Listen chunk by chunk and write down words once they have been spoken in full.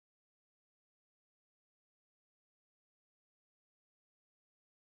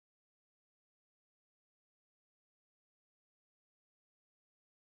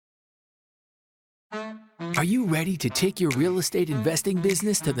Are you ready to take your real estate investing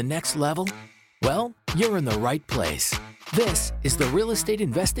business to the next level? Well, you're in the right place. This is the Real Estate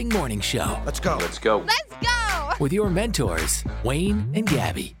Investing Morning Show. Let's go. Let's go. Let's go! With your mentors, Wayne and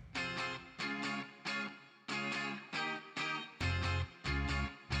Gabby.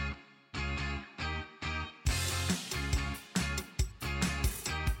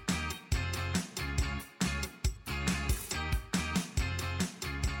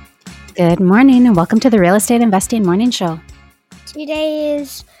 Good morning and welcome to the Real Estate Investing Morning Show. Today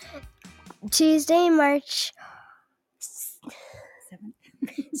is Tuesday, March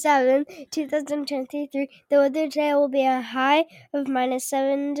 7, 2023. The weather today will be a high of minus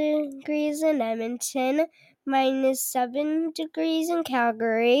 7 degrees in Edmonton, minus 7 degrees in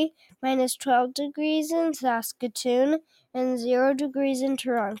Calgary, minus 12 degrees in Saskatoon, and 0 degrees in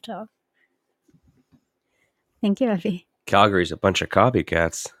Toronto. Thank you, Effie. Calgary's a bunch of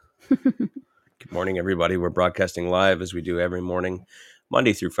copycats. Good morning, everybody. We're broadcasting live as we do every morning,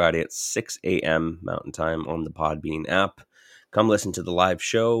 Monday through Friday at 6 a.m. Mountain Time on the Podbean app. Come listen to the live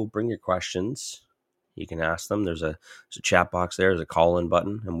show. Bring your questions. You can ask them. There's a chat box there. There's a call-in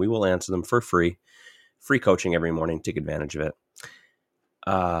button, and we will answer them for free. Free coaching every morning. Take advantage of it.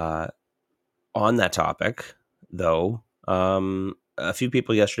 On that topic, though, a few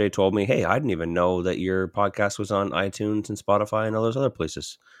people yesterday told me, hey, I didn't even know that your podcast was on iTunes and Spotify and all those other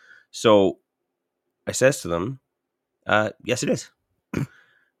places. So I says to them, yes, it is.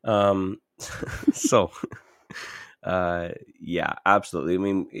 Yeah, absolutely. I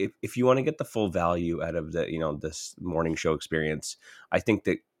mean, if you want to get the full value out of this morning show experience, I think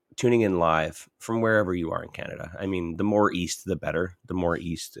that tuning in live from wherever you are in Canada, I mean, the more east, the better. The more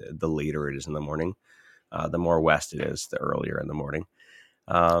east, the later it is in the morning. The more west it is, the earlier in the morning.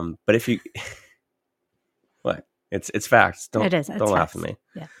 But if you, what? It's facts. Don't laugh at me.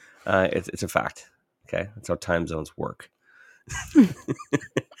 Yeah. It's a fact. Okay, that's how time zones work.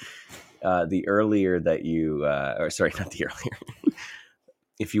 The earlier that you, not the earlier.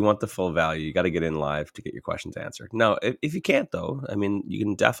 If you want the full value, you got to get in live to get your questions answered. Now, if you can't, though, I mean, you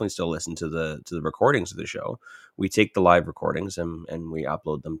can definitely still listen to the recordings of the show. We take the live recordings and we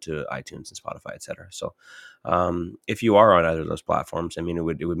upload them to iTunes and Spotify, etc. So, if you are on either of those platforms, I mean, it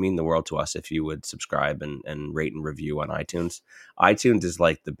would mean the world to us if you would subscribe and rate and review on iTunes. iTunes is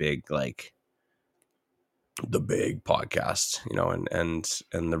like the big podcast,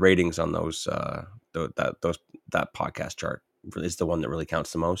 and the ratings on those that podcast chart is the one that really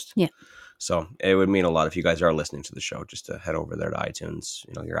counts the most. Yeah. So it would mean a lot if you guys are listening to the show, just to head over there to iTunes,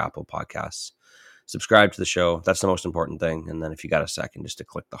 your Apple Podcasts, subscribe to the show. That's the most important thing. And then if you got a second, just to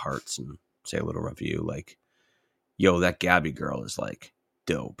click the hearts and say a little review like, yo, that Gabby girl is like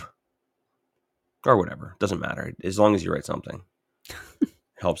dope or whatever. Doesn't matter. As long as you write something.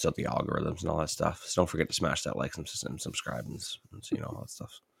 Helps out the algorithms and all that stuff. So don't forget to smash that like and subscribe and all that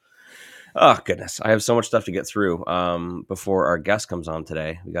stuff. Oh, goodness. I have so much stuff to get through before our guest comes on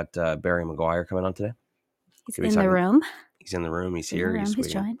today. We got Barry McGuire coming on today. He's in the room. He's in the room. He's here. He's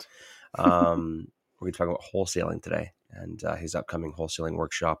joined. We're going to talk about wholesaling today and his upcoming wholesaling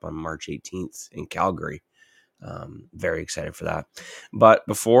workshop on March 18th in Calgary. Very excited for that. But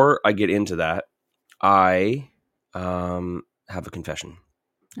before I get into that, I have a confession.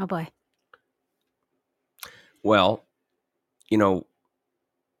 Oh, boy. Well,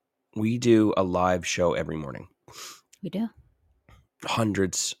 we do a live show every morning. We do.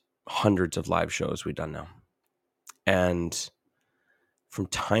 Hundreds of live shows we've done now. And from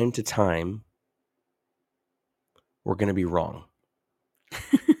time to time, we're going to be wrong.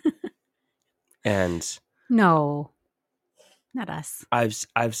 And no, not us.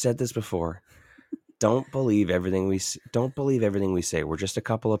 I've said this before. Don't believe everything we say. We're just a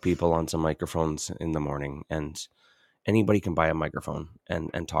couple of people on some microphones in the morning, and anybody can buy a microphone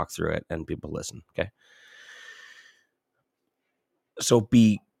and talk through it, and people listen. Okay. So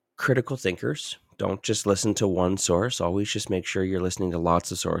be critical thinkers. Don't just listen to one source. Always just make sure you're listening to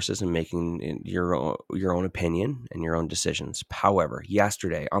lots of sources and making your own opinion and your own decisions. However,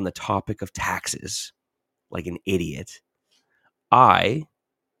 yesterday on the topic of taxes, like an idiot, I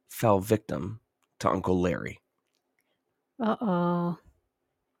fell victim to Uncle Larry. Uh-oh.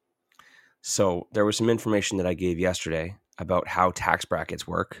 So there was some information that I gave yesterday about how tax brackets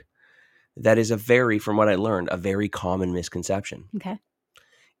work. That is from what I learned, a very common misconception. Okay.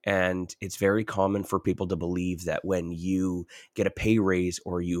 And it's very common for people to believe that when you get a pay raise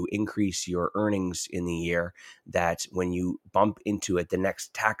or you increase your earnings in the year, that when you bump into it, the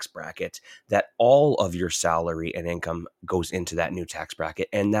next tax bracket, that all of your salary and income goes into that new tax bracket.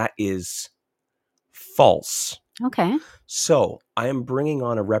 And that is false. Okay. So I am bringing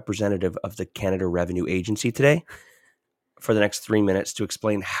on a representative of the Canada Revenue Agency today for the next 3 minutes to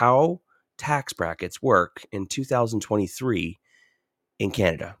explain how tax brackets work in 2023 in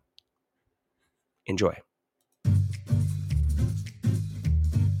Canada. Enjoy.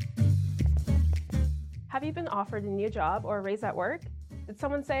 Have you been offered a new job or a raise at work? Did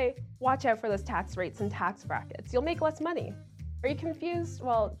someone say, watch out for those tax rates and tax brackets, you'll make less money? Are you confused?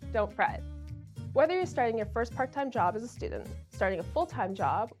 Well, don't fret. Whether you're starting your first part-time job as a student, starting a full-time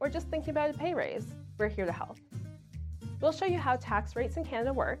job, or just thinking about a pay raise, we're here to help. We'll show you how tax rates in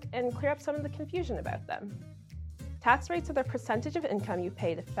Canada work and clear up some of the confusion about them. Tax rates are the percentage of income you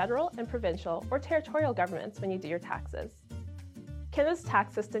pay to federal and provincial or territorial governments when you do your taxes. Canada's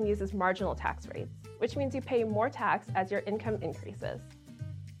tax system uses marginal tax rates, which means you pay more tax as your income increases.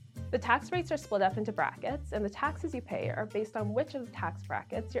 The tax rates are split up into brackets, and the taxes you pay are based on which of the tax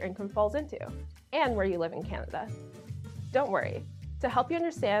brackets your income falls into, and where you live in Canada. Don't worry. To help you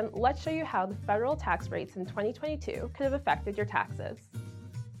understand, let's show you how the federal tax rates in 2022 could have affected your taxes.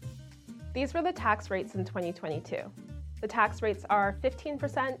 These were the tax rates in 2022. The tax rates are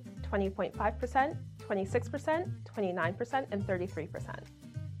 15%, 20.5%, 26%, 29%, and 33%.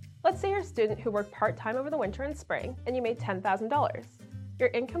 Let's say you're a student who worked part-time over the winter and spring, and you made $10,000. Your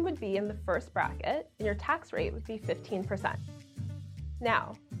income would be in the first bracket, and your tax rate would be 15%.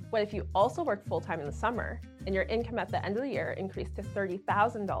 Now, what if you also worked full-time in the summer, and your income at the end of the year increased to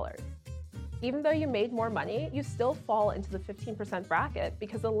 $30,000? Even though you made more money, you still fall into the 15% bracket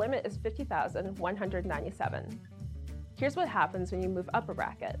because the limit is $50,197. Here's what happens when you move up a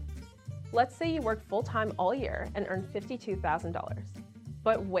bracket. Let's say you worked full-time all year and earned $52,000.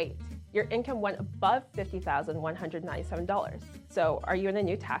 But wait, your income went above $50,197. So are you in a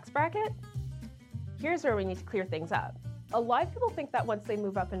new tax bracket? Here's where we need to clear things up. A lot of people think that once they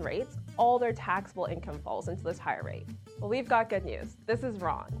move up in rates, all their taxable income falls into this higher rate. Well, we've got good news. This is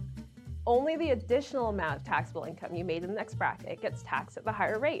wrong. Only the additional amount of taxable income you made in the next bracket gets taxed at the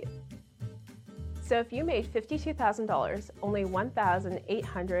higher rate. So if you made $52,000, only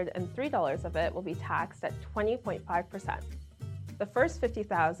 $1,803 of it will be taxed at 20.5%. The first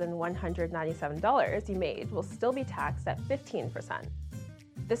 $50,197 you made will still be taxed at 15%.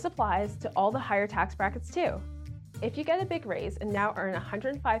 This applies to all the higher tax brackets too. If you get a big raise and now earn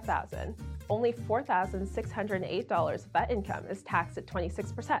 $105,000, only $4,608 of that income is taxed at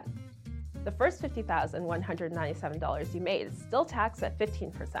 26%. The first $50,197 you made is still taxed at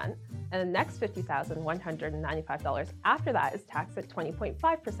 15%, and the next $50,195 after that is taxed at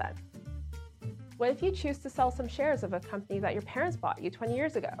 20.5%. What if you choose to sell some shares of a company that your parents bought you 20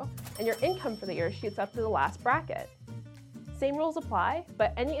 years ago, and your income for the year shoots up to the last bracket? Same rules apply,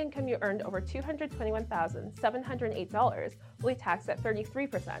 but any income you earned over $221,708 will be taxed at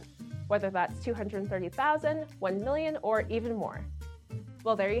 33%, whether that's $230,000, $1 million, or even more.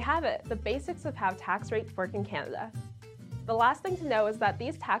 Well, there you have it, the basics of how tax rates work in Canada. The last thing to know is that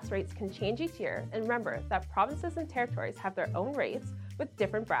these tax rates can change each year, and remember that provinces and territories have their own rates with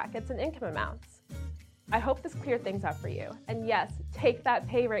different brackets and income amounts. I hope this cleared things up for you, and yes, take that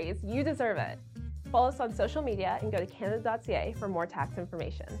pay raise, you deserve it. Follow us on social media and go to canada.ca for more tax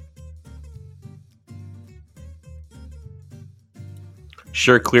information.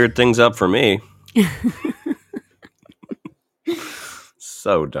 Sure cleared things up for me.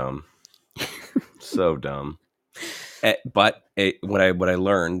 So dumb. So dumb. But what I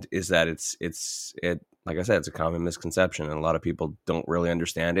learned is that it like I said, it's a common misconception, and a lot of people don't really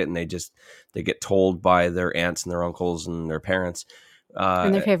understand it, and they get told by their aunts and their uncles and their parents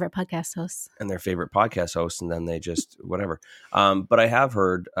and their favorite podcast hosts. And then they just whatever. But I have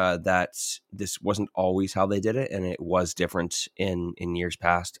heard that this wasn't always how they did it, and it was different in years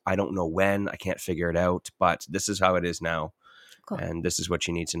past. I don't know when. I can't figure it out, but this is how it is now. Cool. And this is what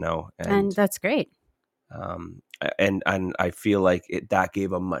you need to know. And that's great. And I feel like that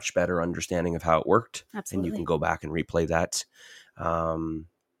gave a much better understanding of how it worked. Absolutely. And you can go back and replay that.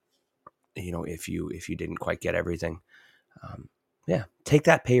 If you didn't quite get everything. Yeah, take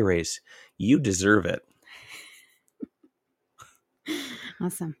that pay raise. You deserve it.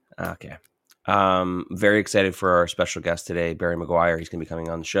 Awesome. Okay. Very excited for our special guest today, Barry McGuire. He's going to be coming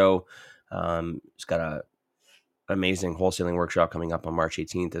on the show. He's got an amazing wholesaling workshop coming up on March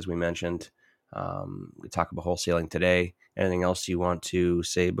 18th, as we mentioned. We talk about wholesaling today. Anything else you want to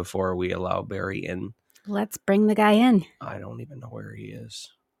say before we allow Barry in? Let's bring the guy in. I don't even know where he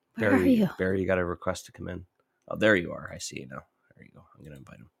is. Where are you? Barry, you got a request to come in. Oh, there you are. I see you now. There you go. I'm going to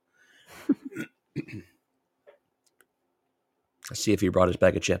invite him. Let's see if he brought his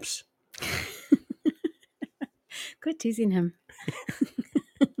bag of chips. Quit teasing him.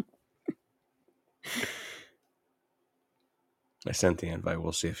 I sent the invite.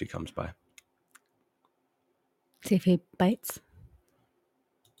 We'll see if he comes by. See if he bites.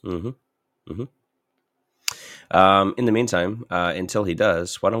 In the meantime, until he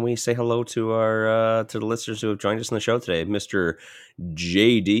does, why don't we say hello to our to the listeners who have joined us on the show today? Mr.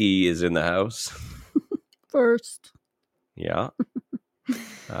 JD is in the house. First. Yeah.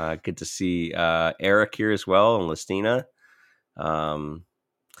 Good to see Eric here as well, and Listina.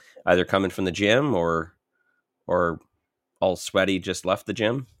 Either coming from the gym or all sweaty, just left the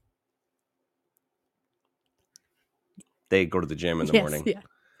gym. They go to the gym in the morning. Yeah.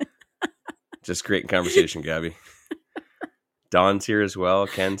 Just creating conversation, Gabby. Don's here as well.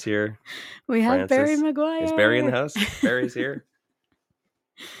 Ken's here. We have Barry McGuire. Is Barry in the house? Barry's here.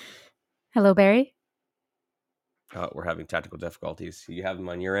 Hello, Barry. We're having technical difficulties. You have him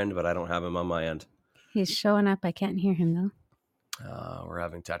on your end, but I don't have him on my end. He's showing up. I can't hear him, though. We're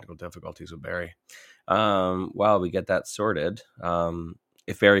having technical difficulties with Barry. While we get that sorted,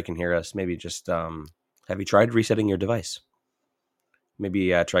 if Barry can hear us, maybe just have you tried resetting your device?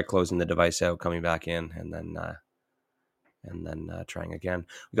 Maybe try closing the device out, coming back in, and then trying again.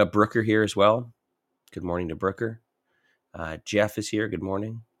 We got Brooker here as well. Good morning to Brooker. Jeff is here. Good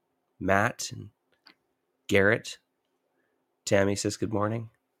morning. Matt and Garrett. Tammy says good morning.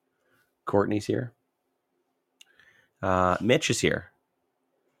 Courtney's here. Mitch is here.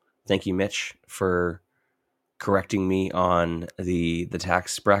 Thank you, Mitch, for correcting me on the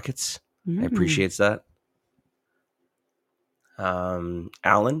tax brackets. I appreciate that.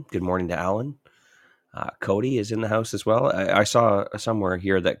 Alan, good morning to Alan. Cody is in the house as well. I saw somewhere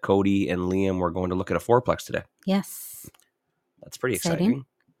here that Cody and Liam were going to look at a fourplex today. Yes. That's pretty exciting.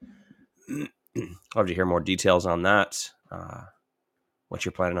 I'll have to hear more details on that. What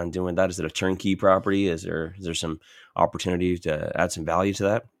you're planning on doing that? Is it a turnkey property? Is there some opportunity to add some value to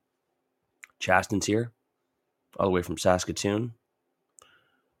that? Chasten's here, all the way from Saskatoon.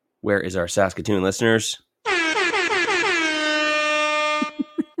 Where is our Saskatoon listeners?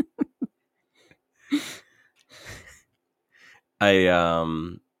 I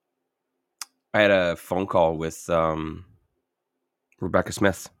had a phone call with Rebecca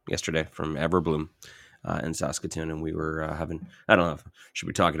Smith yesterday from Everbloom in Saskatoon, and we were having, I don't know if should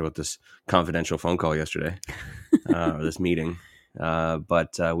be talking about this confidential phone call yesterday or this meeting,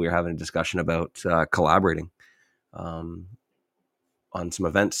 but we were having a discussion about collaborating on some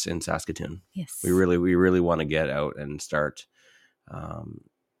events in Saskatoon. Yes, we really want to get out and start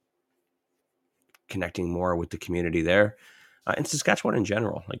connecting more with the community there. In Saskatchewan in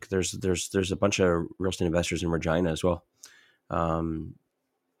general, like there's a bunch of real estate investors in Regina as well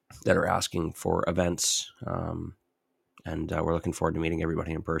that are asking for events, and we're looking forward to meeting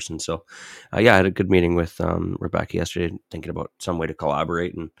everybody in person. So, I had a good meeting with Rebecca yesterday, thinking about some way to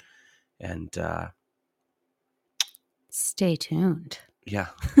collaborate and stay tuned. Yeah,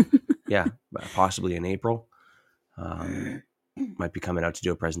 possibly in April. Might be coming out to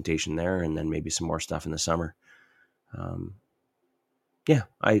do a presentation there, and then maybe some more stuff in the summer.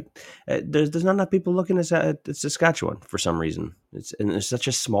 There's not enough people looking at Saskatchewan for some reason. There's such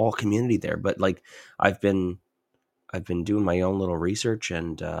a small community there, but like I've been doing my own little research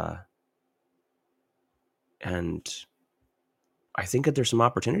and I think that there's some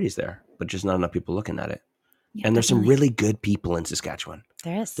opportunities there, but just not enough people looking at it. Yeah, and there's some really good people in Saskatchewan.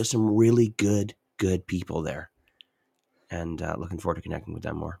 There's some really good people there, and looking forward to connecting with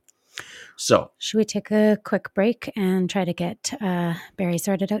them more. So, should we take a quick break and try to get Barry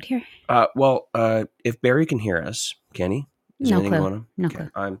sorted out here? If Barry can hear us, can he? No clue.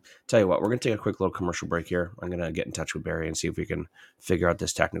 Tell you what, we're going to take a quick little commercial break here. I'm going to get in touch with Barry and see if we can figure out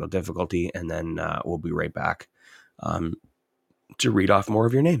this technical difficulty, and then we'll be right back to read off more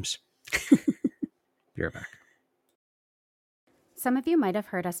of your names. Be right back. Some of you might have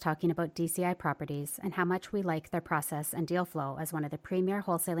heard us talking about DCI Properties and how much we like their process and deal flow as one of the premier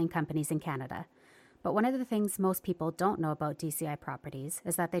wholesaling companies in Canada. But one of the things most people don't know about DCI Properties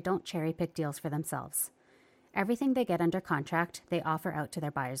is that they don't cherry-pick deals for themselves. Everything they get under contract, they offer out to their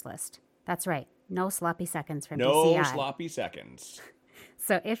buyers list. That's right, no sloppy seconds from DCI. No sloppy seconds.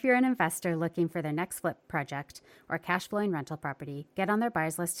 So if you're an investor looking for their next flip project or cash-flowing rental property, get on their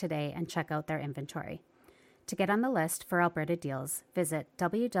buyers list today and check out their inventory. To get on the list for Alberta deals, visit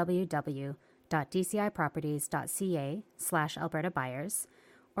www.dciproperties.ca/Alberta buyers,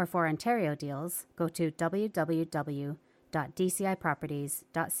 or for Ontario deals, go to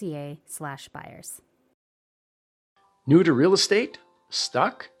www.dciproperties.ca/buyers. New to real estate?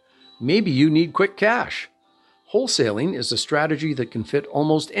 Stuck? Maybe you need quick cash. Wholesaling is a strategy that can fit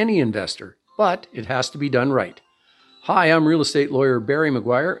almost any investor, but it has to be done right. Hi, I'm real estate lawyer Barry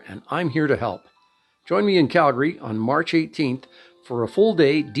McGuire, and I'm here to help. Join me in Calgary on March 18th for a full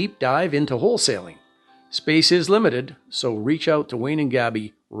day deep dive into wholesaling. Space is limited, so reach out to Wayne and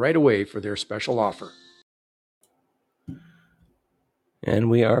Gabby right away for their special offer. And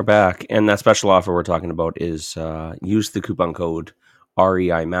we are back. And that special offer we're talking about is use the coupon code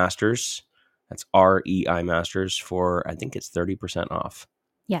REI Masters. That's REI Masters for, I think it's 30% off.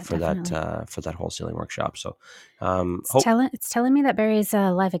 Yeah, for definitely. that wholesaling workshop. So it's telling me that Barry's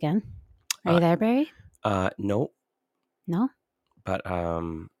live again. Are you there, Barry? No. No? But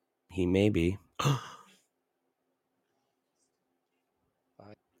he may be.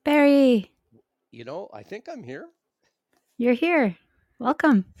 Barry! I think I'm here. You're here.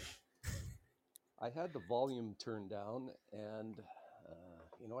 Welcome. I had the volume turned down, and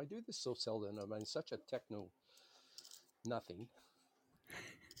I do this so seldom. I'm such a techno nothing.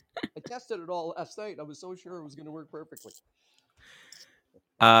 I tested it all last night. I was so sure it was going to work perfectly.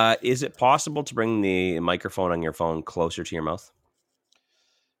 Is it possible to bring the microphone on your phone closer to your mouth?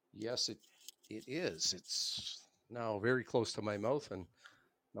 Yes, it is. It's now very close to my mouth and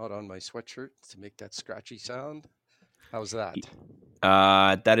not on my sweatshirt to make that scratchy sound. How's that?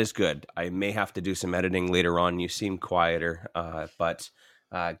 That is good. I may have to do some editing later on. You seem quieter, but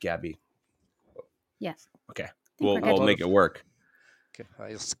Gabby. Yes. Okay. We'll make it work. Okay.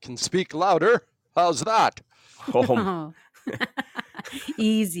 I can speak louder. How's that? Oh.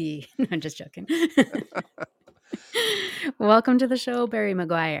 Easy. No, I'm just joking. Welcome to the show, Barry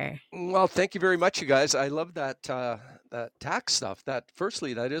McGuire. Well, thank you very much, you guys. I love that that tax stuff.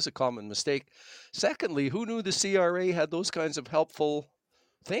 Firstly, that is a common mistake. Secondly, who knew the CRA had those kinds of helpful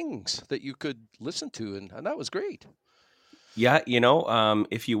things that you could listen to, and that was great. Yeah,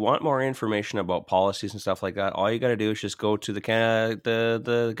 if you want more information about policies and stuff like that, all you got to do is just go to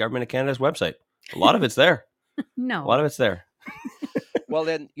the Government of Canada's website. A lot of it's there. No. A lot of it's there. Well,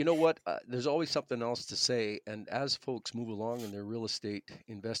 then, you know what? There's always something else to say. And as folks move along in their real estate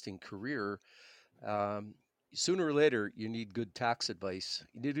investing career, sooner or later, you need good tax advice.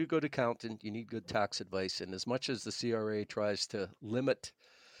 You need a good accountant. You need good tax advice. And as much as the CRA tries to limit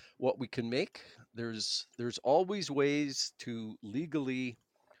what we can make, there's always ways to legally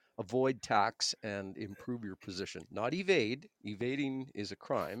avoid tax and improve your position. Not evade. Evading is a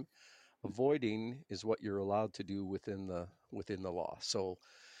crime. Avoiding is what you're allowed to do within the law. So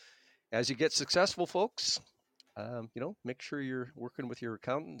as you get successful, folks, make sure you're working with your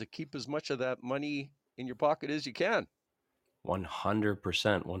accountant to keep as much of that money in your pocket as you can.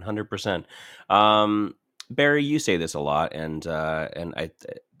 100%. Barry, you say this a lot, and I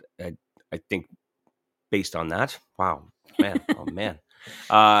think based on that, wow, man, oh man.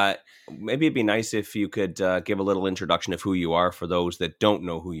 Maybe it'd be nice if you could give a little introduction of who you are for those that don't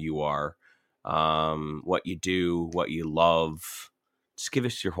know who you are, what you do, what you love. Just give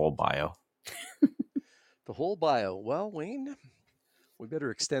us your whole bio. The whole bio. Well, Wayne, we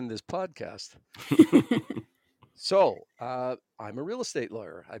better extend this podcast. So I'm a real estate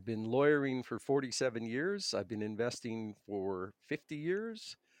lawyer. I've been lawyering for 47 years. I've been investing for 50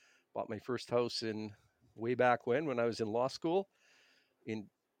 years. Bought my first house in way back when I was in law school. In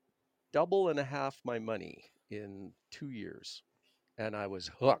double and a half my money in 2 years, and I was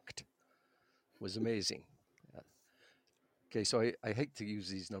hooked. It was amazing. Okay, so I hate to use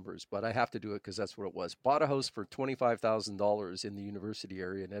these numbers, but I have to do it because that's what it was. Bought a house for $25,000 in the university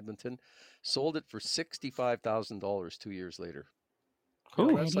area in Edmonton, sold it for $65,000 2 years later.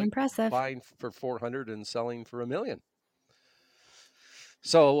 That's like impressive. Buying for $400,000 and selling for $1 million.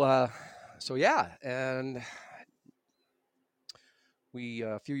 So yeah, and we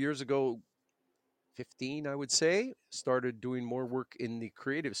a few years ago, 15, I would say, started doing more work in the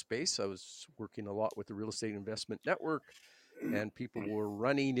creative space. I was working a lot with the Real Estate Investment Network, and people were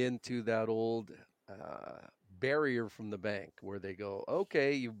running into that old barrier from the bank where they go,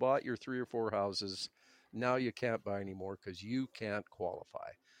 okay, you bought your 3 or 4 houses. Now you can't buy anymore because you can't qualify.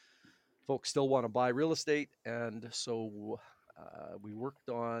 Folks still want to buy real estate, and so we worked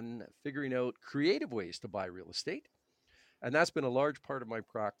on figuring out creative ways to buy real estate. And that's been a large part of my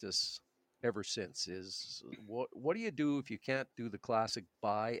practice ever since. Is what do you do if you can't do the classic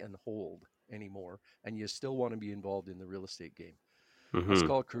buy and hold anymore, and you still want to be involved in the real estate game? Mm-hmm. It's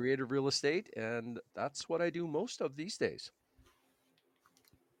called creative real estate, and that's what I do most of these days.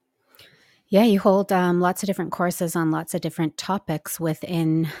 Yeah, you hold lots of different courses on lots of different topics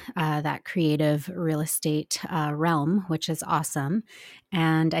within that creative real estate realm, which is awesome.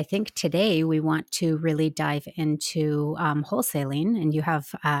 And I think today we want to really dive into wholesaling. And you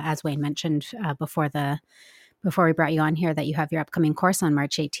have, as Wayne mentioned before the before we brought you on here that you have your upcoming course on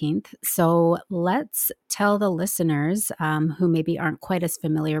March 18th. So let's tell the listeners who maybe aren't quite as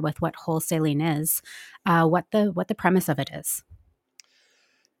familiar with what wholesaling is, what the premise of it is.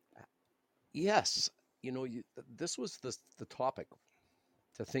 Yes, this was the topic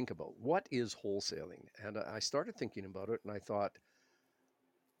to think about. What is wholesaling? And I started thinking about it, and I thought,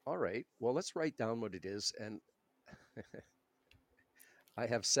 all right, well, let's write down what it is. And I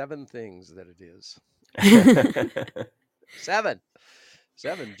have 7 things that it is. 7,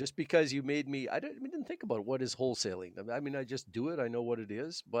 just because you made me. I didn't think about what is wholesaling. I mean, I just do it. I know what it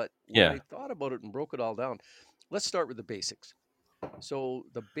is. But when I thought about it and broke it all down, let's start with the basics. So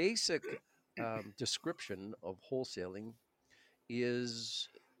the basic description of wholesaling is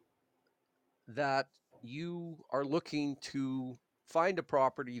that you are looking to find a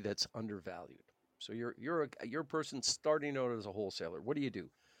property that's undervalued. So you're a person starting out as a wholesaler. What do?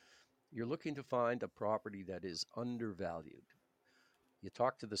 You're looking to find a property that is undervalued. You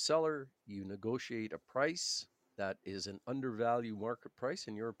talk to the seller, you negotiate a price that is an undervalued market price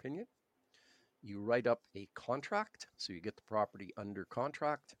in your opinion. You write up a contract, so you get the property under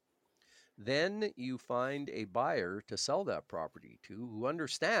contract. Then you find a buyer to sell that property to who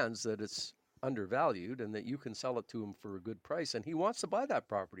understands that it's undervalued and that you can sell it to him for a good price, and he wants to buy that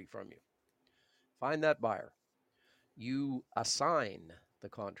property from you. Find that buyer. You assign the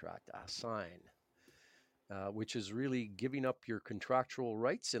contract, which is really giving up your contractual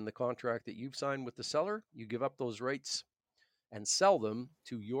rights in the contract that you've signed with the seller. You give up those rights and sell them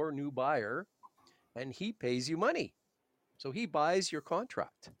to your new buyer, and he pays you money. So he buys your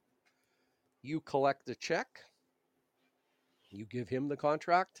contract. You collect the check. You give him the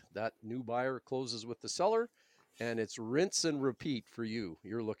contract. That new buyer closes with the seller, and it's rinse and repeat for you.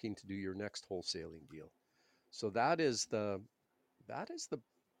 You're looking to do your next wholesaling deal. So that is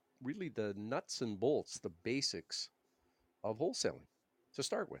really the nuts and bolts, the basics of wholesaling to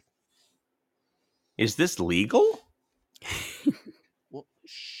start with. Is this legal? Well,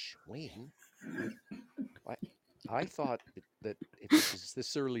 Wayne, I thought that if it was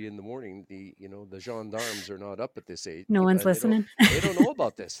this early in the morning, the gendarmes are not up at this age. No one's listening. They don't know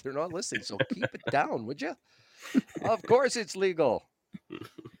about this. They're not listening. So keep it down, would you? Of course it's legal.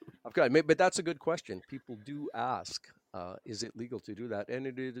 Okay, but that's a good question. People do ask, is it legal to do that? And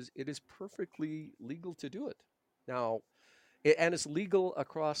it is perfectly legal to do it. Now, and it's legal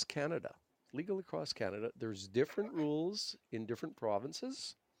across Canada. There's different rules in different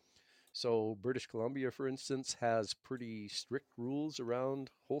provinces. So British Columbia, for instance, has pretty strict rules around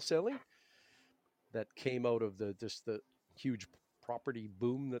wholesaling that came out of the huge property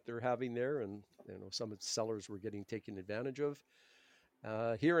boom that they're having there, and some of the sellers were getting taken advantage of.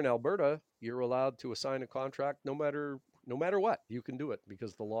 Here in Alberta, you're allowed to assign a contract no matter what. You can do it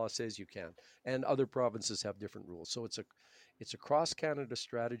because the law says you can, and other provinces have different rules. So it's a cross-Canada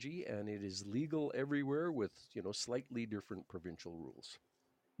strategy, and it is legal everywhere with slightly different provincial rules.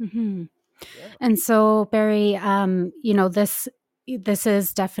 Mm-hmm. Yeah. And so, Barry, this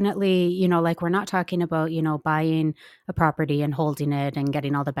is definitely, like we're not talking about, buying a property and holding it and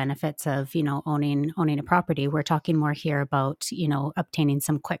getting all the benefits of, owning a property. We're talking more here about, obtaining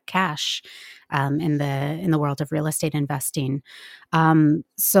some quick cash in the world of real estate investing.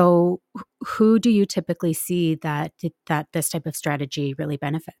 So who do you typically see that this type of strategy really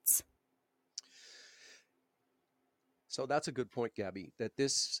benefits? So that's a good point, Gabby, that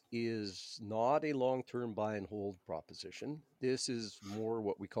this is not a long-term buy and hold proposition. This is more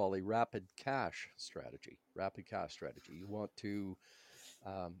what we call a rapid cash strategy. You want to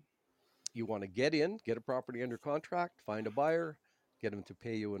get a property under contract, find a buyer, get them to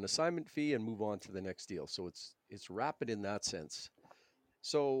pay you an assignment fee, and move on to the next deal. So it's rapid in that sense.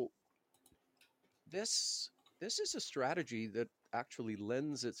 So this is a strategy that actually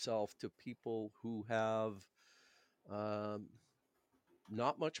lends itself to people who have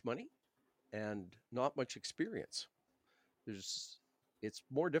not much money and not much experience. It's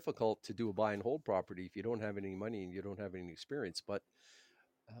more difficult to do a buy and hold property if you don't have any money and you don't have any experience. But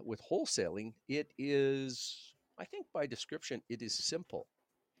with wholesaling, it is, I think by description, it is simple.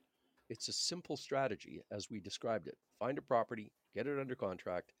 It's a simple strategy as we described it. Find a property, get it under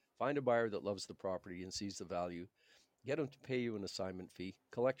contract, find a buyer that loves the property and sees the value, get them to pay you an assignment fee,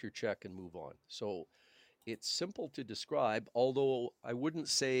 collect your check, and move on. So it's simple to describe, although I wouldn't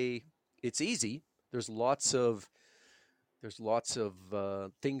say it's easy. There's lots of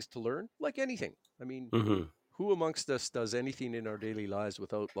things to learn, like anything. I mean, who amongst us does anything in our daily lives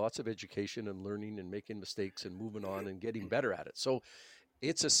without lots of education and learning and making mistakes and moving on and getting better at it? So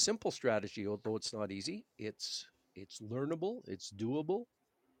it's a simple strategy, although it's not easy. It's learnable. It's doable.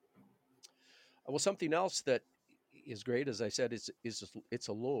 Well, something else that is great. As I said, it's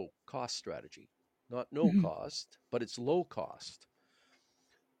a low cost strategy, not no Mhm. cost, but it's low cost.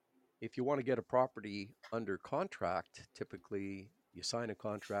 If you want to get a property under contract, typically you sign a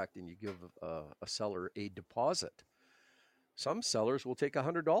contract and you give a seller a deposit. Some sellers will take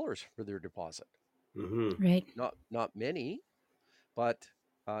 $100 for their deposit. Mm-hmm. Right. Not many, but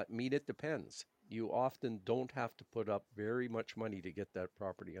it depends. You often don't have to put up very much money to get that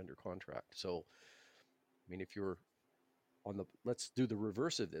property under contract. So, I mean, if you're let's do the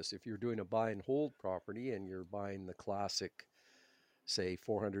reverse of this. If you're doing a buy and hold property and you're buying the classic, say,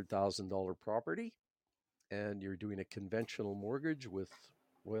 $400,000 property, and you're doing a conventional mortgage with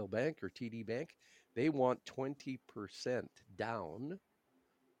Royal Bank or TD Bank, they want 20% down,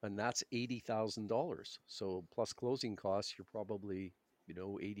 and that's $80,000. So plus closing costs, you're probably,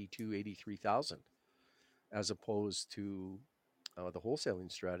 82, 83,000, as opposed to the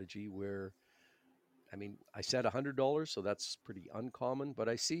wholesaling strategy where, I mean, I said $100, so that's pretty uncommon, but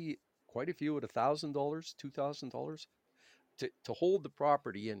I see quite a few at $1,000, $2,000 to hold the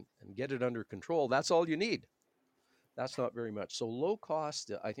property and get it under control. That's all you need. That's not very much. So low cost,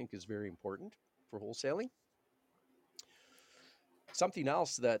 I think, is very important for wholesaling. Something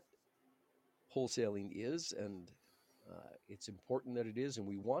else that wholesaling is, and it's important that it is, and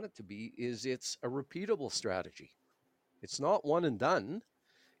we want it to be, is it's a repeatable strategy. It's not one and done.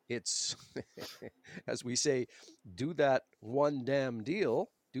 It's, as we say, do that one damn deal,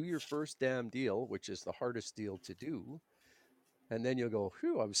 do your first damn deal, which is the hardest deal to do. And then you'll go,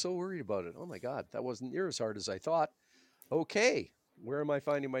 phew, I was so worried about it. Oh my God, that wasn't near as hard as I thought. Okay, where am I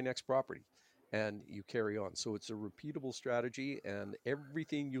finding my next property? And you carry on. So it's a repeatable strategy, and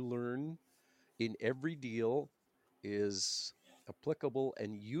everything you learn in every deal is applicable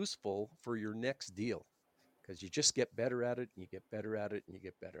and useful for your next deal, because you just get better at it and you get better at it and you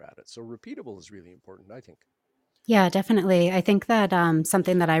get better at it. So repeatable is really important, I think. Yeah, definitely. I think that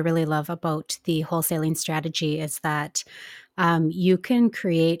something that I really love about the wholesaling strategy is that you can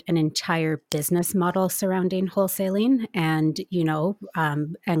create an entire business model surrounding wholesaling, and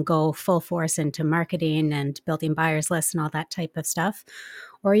and go full force into marketing and building buyers lists and all that type of stuff.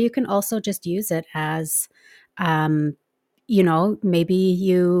 Or you can also just use it as um, maybe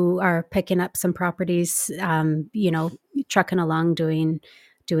you are picking up some properties, trucking along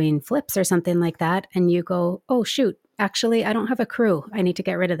doing flips or something like that, and you go, oh shoot, actually I don't have a crew, I need to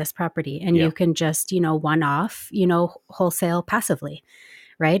get rid of this property, and Yeah. you can just one off, wholesale passively,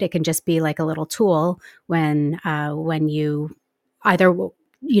 right? It can just be like a little tool when you either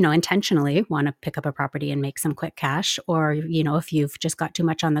intentionally want to pick up a property and make some quick cash, or if you've just got too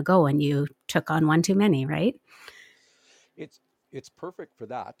much on the go and you took on one too many, right? It's perfect for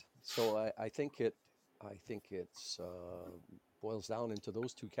that. So I think it's boils down into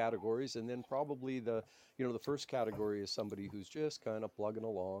those two categories, and then probably the first category is somebody who's just kind of plugging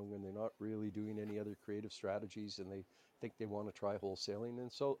along and they're not really doing any other creative strategies, and they think they want to try wholesaling,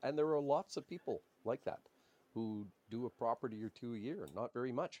 and there are lots of people like that who do a property or two a year, not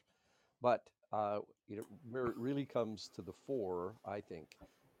very much. But where it really comes to the fore, I think,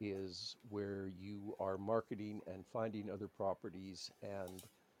 is where you are marketing and finding other properties, and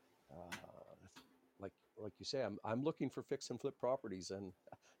uh, like you say, I'm looking for fix and flip properties, and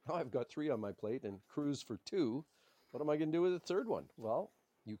now I've got 3 on my plate and cruise for 2. What am I going to do with the third one? Well,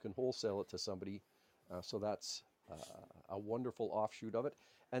 you can wholesale it to somebody, so that's a wonderful offshoot of it.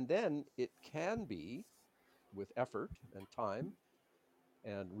 And then it can be, with effort and time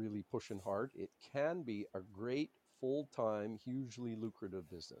and really pushing hard, it can be a great full-time, hugely lucrative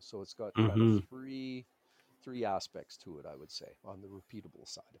business. So it's got kind of Mm-hmm. three aspects to it, I would say, on the repeatable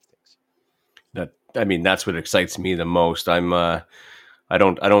side of things. That's what excites me the most. I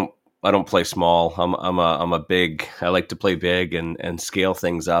don't play small. I'm a big. I like to play big and scale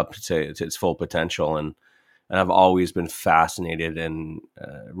things up to its full potential. And I've always been fascinated and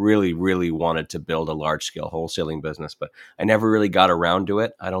really, really wanted to build a large scale wholesaling business, but I never really got around to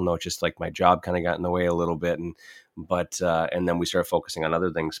it. I don't know, just like my job kind of got in the way a little bit, and then we started focusing on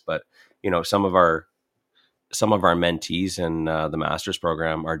other things. But some of our mentees in the master's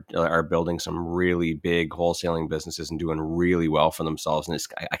program are building some really big wholesaling businesses and doing really well for themselves. And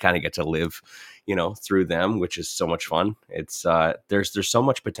I kind of get to live, through them, which is so much fun. It's there's so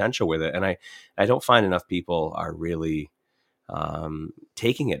much potential with it, and I don't find enough people are really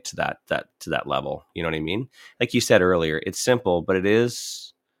taking it to that level. You know what I mean? Like you said earlier, it's simple, but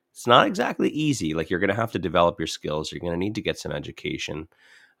it's not exactly easy. Like, you're going to have to develop your skills. You're going to need to get some education.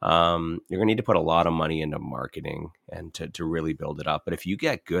 You're going to need to put a lot of money into marketing and to really build it up. But if you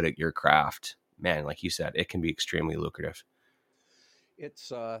get good at your craft, man, like you said, it can be extremely lucrative.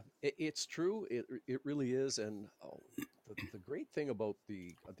 It's true. It really is. And the great thing about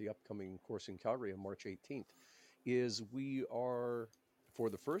the upcoming course in Calgary on March 18th is we are, for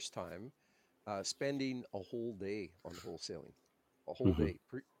the first time, spending a whole day on wholesaling. A whole Mm-hmm. day.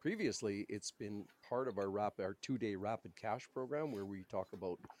 Previously, it's been part of our 2-day rapid cash program where we talk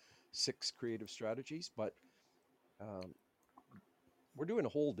about 6 creative strategies, but um, we're doing a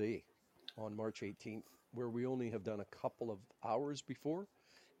whole day on March 18th where we only have done a couple of hours before.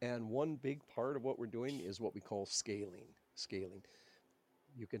 And one big part of what we're doing is what we call scaling. Scaling.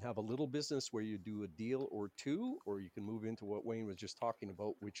 You can have a little business where you do a deal or two, or you can move into what Wayne was just talking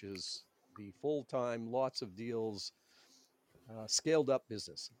about, which is the full-time, lots of deals, scaled up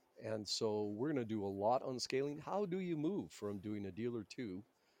business. And so we're going to do a lot on scaling. How do you move from doing a deal or two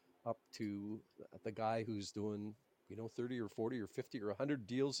up to the guy who's doing, 30 or 40 or 50 or 100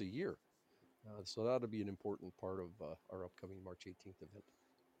 deals a year? So that'll be an important part of our upcoming March 18th event.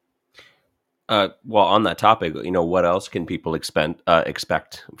 Well, on that topic, what else can people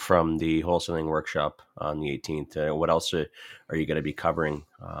expect from the wholesaling workshop on the 18th? What else are you going to be covering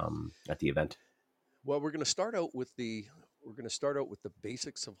at the event? Well, we're going to start out with the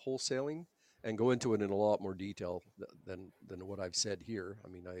basics of wholesaling and go into it in a lot more detail than what I've said here. I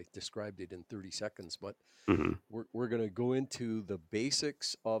mean, I described it in 30 seconds, but Mm-hmm. we're going to go into the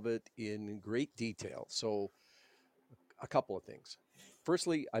basics of it in great detail. So, a couple of things.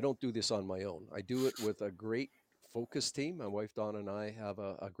 Firstly, I don't do this on my own. I do it with a great focus team. My wife Donna and I have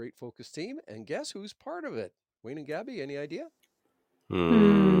a great focus team, and guess who's part of it? Wayne and Gabby, any idea?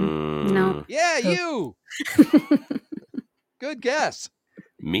 No. Yeah, you. Good guess.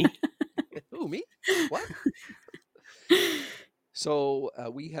 Me? Who, me? What? So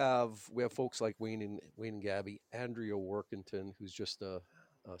we have folks like Wayne and Gabby, Andrea Workington, who's just a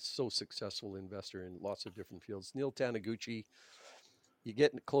so successful investor in lots of different fields. Neil Taniguchi. You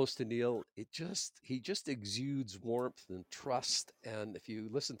get close to Neil, he just exudes warmth and trust. And if you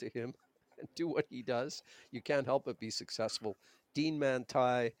listen to him and do what he does, you can't help but be successful. Dean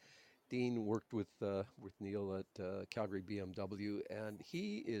Mantai. Dean worked with Neil at Calgary BMW, and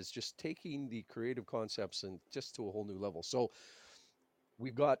he is just taking the creative concepts and just to a whole new level. So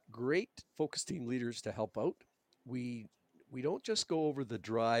we've got great focus team leaders to help out. We don't just go over the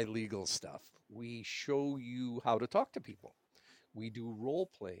dry legal stuff. We show you how to talk to people. We do role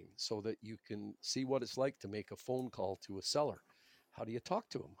playing so that you can see what it's like to make a phone call to a seller. How do you talk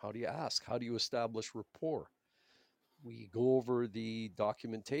to them? How do you ask? How do you establish rapport? We go over the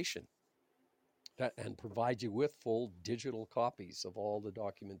documentation and provide you with full digital copies of all the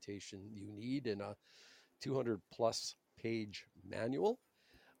documentation you need in a 200 plus page manual.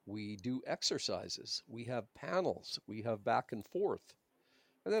 We do exercises. We have panels. We have back and forth.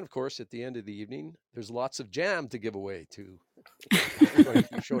 And then, of course, at the end of the evening, there's lots of jam to give away to everybody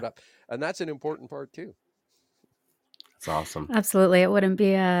who showed up. And that's an important part, too. That's awesome. Absolutely. It wouldn't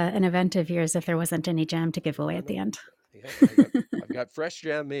be an event of yours if there wasn't any jam to give away at the end. Yeah, I've got fresh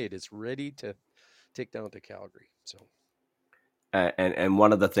jam made. It's ready to take down to Calgary. So. And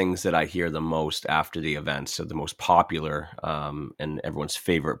one of the things that I hear the most after the events, so the most popular and everyone's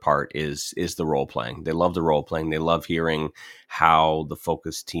favorite part is the role playing. They love the role playing. They love hearing how the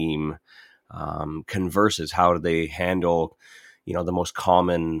focus team converses. How do they handle, the most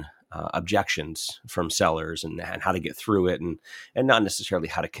common objections from sellers and how to get through it, and not necessarily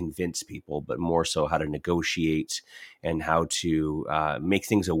how to convince people, but more so how to negotiate and how to make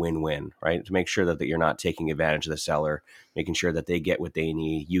things a win-win, right? To make sure that you're not taking advantage of the seller, making sure that they get what they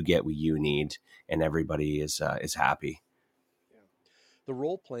need, you get what you need, and everybody is happy. Yeah. The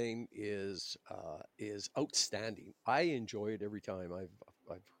role playing is outstanding. I enjoy it every time.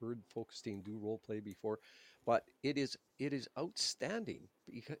 I've heard focus team do role play before, but it is outstanding.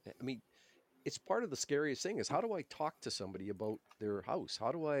 Because, I mean, it's part of the scariest thing is how do I talk to somebody about their house?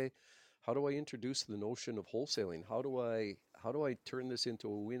 How do I introduce the notion of wholesaling? How do I turn this into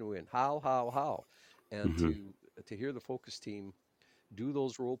a win-win? How? And Mm-hmm. to hear the focus team do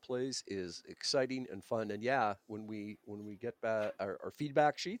those role plays is exciting and fun. And yeah, when we get back our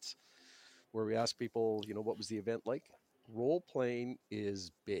feedback sheets where we ask people, what was the event like? Role playing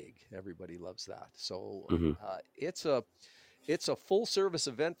is big. Everybody loves that. So Mm-hmm. it's a full service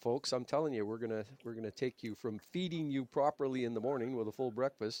event, folks. I'm telling you, we're gonna take you from feeding you properly in the morning with a full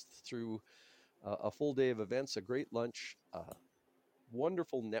breakfast through a full day of events, a great lunch,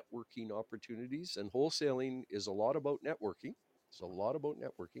 wonderful networking opportunities. And wholesaling is a lot about networking. It's a lot about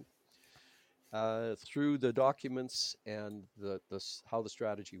networking through the documents and the how the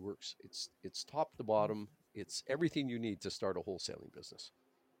strategy works. It's top to bottom. It's everything you need to start a wholesaling business.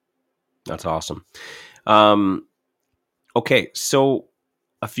 That's awesome. Okay, so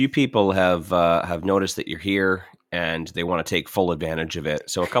a few people have noticed that you're here and they want to take full advantage of it.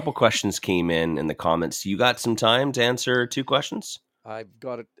 So a couple questions came in the comments. You got some time to answer 2 questions? I've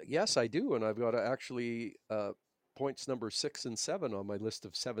got it. Yes, I do, and I've got actually points number 6 and 7 on my list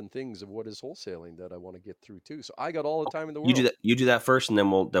of 7 things of what is wholesaling that I want to get through too. So I got all the time in the You do world. that. You do that first, and then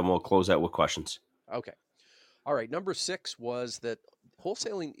we'll close out with questions. Okay. All right. Number 6 was that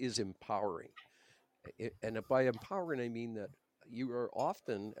wholesaling is empowering, and by empowering I mean that you are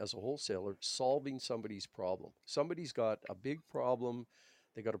often, as a wholesaler, solving somebody's problem. Somebody's got a big problem.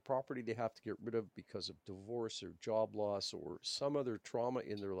 They got a property they have to get rid of because of divorce or job loss or some other trauma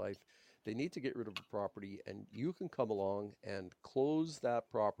in their life. They need to get rid of a property, and you can come along and close that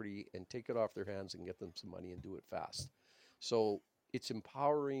property and take it off their hands and get them some money and do it fast. So it's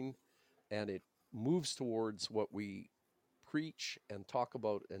empowering, and it moves towards what we preach and talk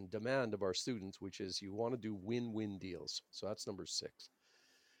about and demand of our students, which is you want to do win-win deals. So that's number 6.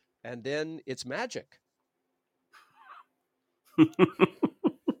 And then it's magic.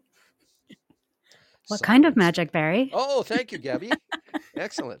 What kind of Silence. magic, Barry? Oh, thank you, Gabby.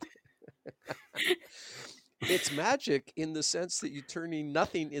 Excellent. It's magic in the sense that you're turning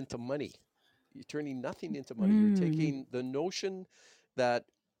nothing into money. You're turning nothing into money. You're taking the notion that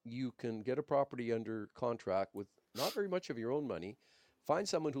you can get a property under contract with not very much of your own money, find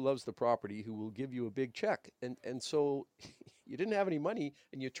someone who loves the property who will give you a big check. And so you didn't have any money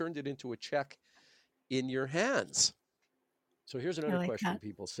and you turned it into a check in your hands. So here's another like question that.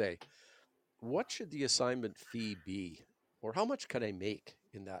 people say. What should the assignment fee be? Or how much can I make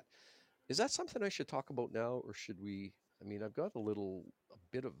in that? Is that something I should talk about now, or should we? I mean, I've got a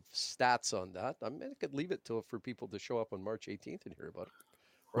bit of stats on that. I mean, I could leave it for people to show up on March 18th and hear about it.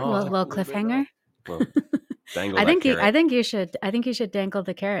 Or I Well, can Little talk a little bit cliffhanger. now. Well, dangle I that think carrot. I think you should dangle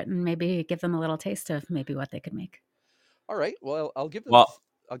the carrot and maybe give them a little taste of maybe what they could make. All right. Well, I'll give them. Well,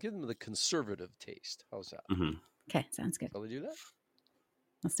 I'll give them the conservative taste. How's that? mhm. Okay, sounds good. Shall I do that?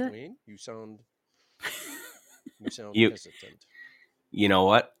 Let's do it. Wayne, you sound You hesitant. you know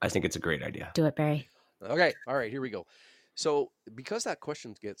what? I think it's a great idea. Do it, Barry. Okay. All right. Here we go. So, because that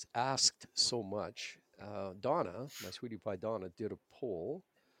question gets asked so much, Donna, my sweetie pie Donna, did a poll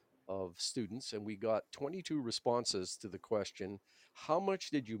of students, and we got 22 responses to the question, how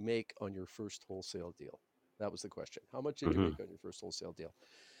much did you make on your first wholesale deal? That was the question. How much did you make on your first wholesale deal?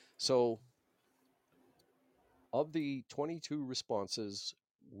 So, of the 22 responses,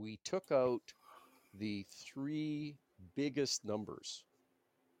 we took out the 3 biggest numbers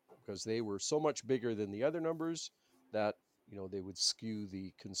because they were so much bigger than the other numbers that they would skew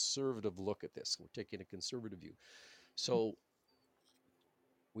the conservative look at this. We're taking a conservative view. So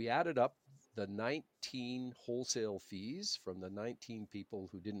we added up the 19 wholesale fees from the 19 people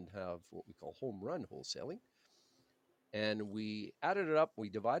who didn't have what we call home run wholesaling. And we added it up, we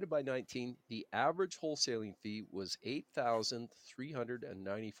divided by 19. The average wholesaling fee was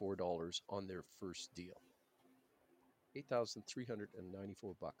 $8,394 on their first deal.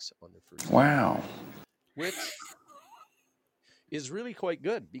 $8,394 on their first deal. Wow. Which is really quite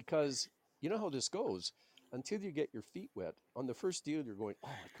good because you know how this goes. Until you get your feet wet, on the first deal, you're going, oh,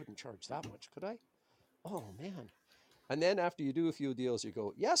 I couldn't charge that much, could I? Oh, man. And then after you do a few deals, you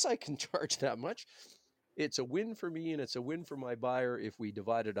go, yes, I can charge that much. It's a win for me and it's a win for my buyer if we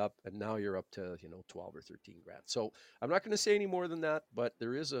divide it up, and now you're up to 12 or 13 grand. So I'm not going to say any more than that, but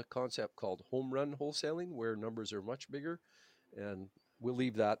there is a concept called home run wholesaling where numbers are much bigger, and we'll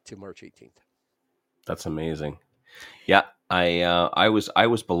leave that to March 18th. That's amazing. Yeah, I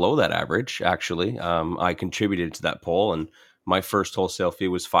was below that average actually. I contributed to that poll, and my first wholesale fee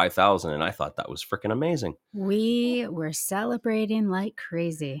was $5,000, and I thought that was freaking amazing. We were celebrating like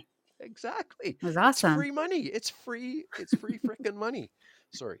crazy. Exactly. It was awesome. It's free money. It's free freaking money.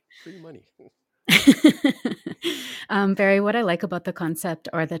 Sorry, free money. Barry, what I like about the concept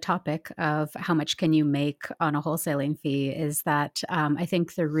or the topic of how much can you make on a wholesaling fee is that I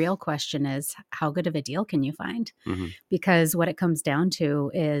think the real question is how good of a deal can you find? Mm-hmm. Because what it comes down to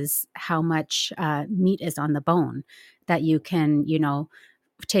is how much meat is on the bone that you can,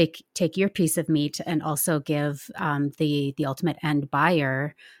 take your piece of meat and also give the ultimate end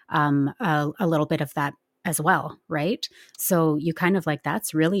buyer a little bit of that as well, right? So you kind of like,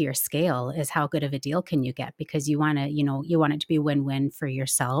 that's really your scale, is how good of a deal can you get, because you want to, you want it to be win-win for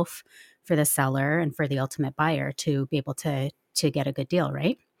yourself, for the seller, and for the ultimate buyer to be able to get a good deal,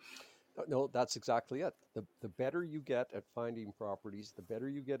 right? No, that's exactly it. The better you get at finding properties, the better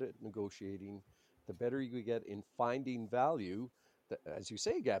you get at negotiating, the better you get in finding value. As you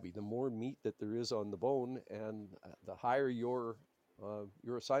say, Gabby, the more meat that there is on the bone, and the higher your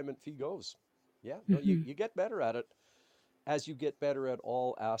assignment fee goes. Yeah, no, you get better at it. as you get better at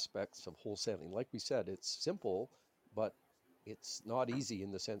all aspects of wholesaling, like we said, it's simple, but it's not easy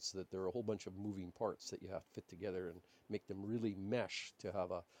in the sense that there are a whole bunch of moving parts that you have to fit together and make them really mesh to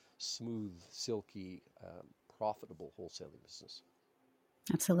have a smooth, silky, profitable wholesaling business.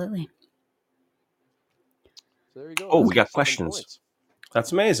 Absolutely. So there you go. Oh, That's we got 7 questions. points.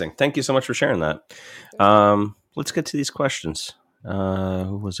 That's amazing. Thank you so much for sharing that. Let's get to these questions.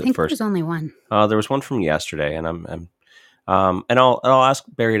 Who was I it think first? there's only one. There was one from yesterday, and and I'll ask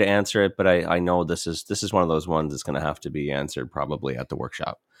Barry to answer it, but I know this is one of those ones that's going to have to be answered probably at the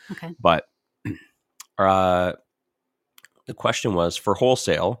workshop. Okay. But the question was, for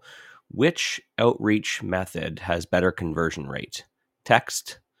wholesale, which outreach method has better conversion rate?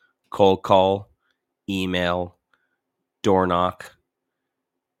 Text, cold call, email, door knock,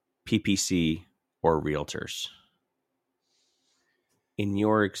 PPC, or realtors? In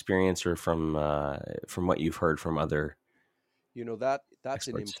your experience, or from what you've heard from other, That's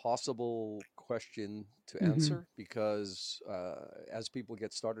an experts. impossible question to Mhm. answer because as people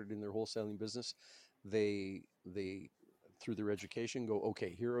get started in their wholesaling business, they through their education go,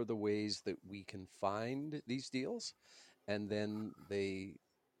 okay, here are the ways that we can find these deals, and then they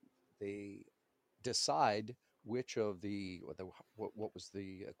decide which of what was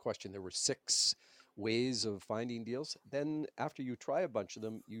the question. There were 6 ways of finding deals. Then after you try a bunch of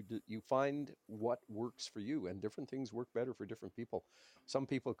them, you find what works for you, and different things work better for different people. Some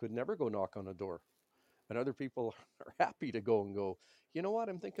people could never go knock on a door, and other people are happy to go and go, you know what,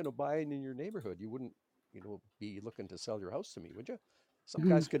 I'm thinking of buying in your neighborhood. You wouldn't, be looking to sell your house to me, would you? Some Mhm.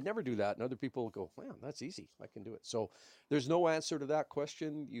 guys could never do that, and other people go, man, that's easy, I can do it. So there's no answer to that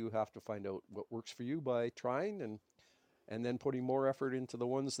question. You have to find out what works for you by trying, and then putting more effort into the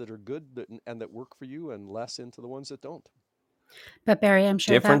ones that are good and that work for you, and less into the ones that don't. But Barry, I'm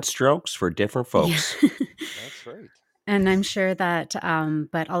sure Different that strokes for different folks. Yeah. That's right. And I'm sure that,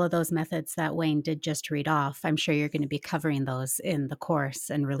 but all of those methods that Wayne did just read off, I'm sure you're going to be covering those in the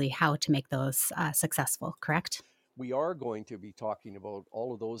course and really how to make those successful, correct? We are going to be talking about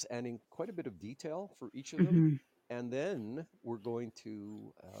all of those and in quite a bit of detail for each of them. Hmm. And then we're going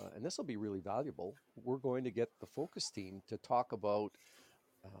to, and this will be really valuable, we're going to get the focus team to talk about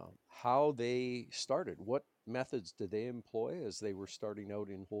how they started. What methods did they employ as they were starting out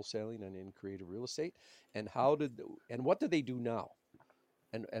in wholesaling and in creative real estate? And what do they do now?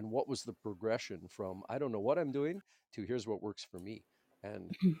 And what was the progression from, I don't know what I'm doing, to here's what works for me?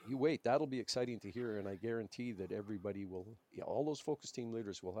 And you wait, that'll be exciting to hear. And I guarantee that everybody will, all those focus team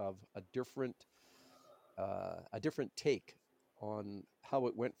leaders will have a different take on how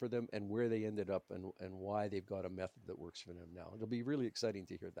it went for them and where they ended up, and why they've got a method that works for them now. It'll be really exciting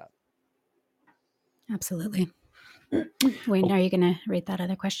to hear that. Absolutely. Wayne, are you going to read that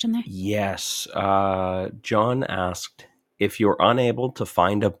other question there? Yes. John asked, if you're unable to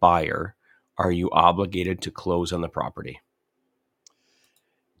find a buyer, are you obligated to close on the property?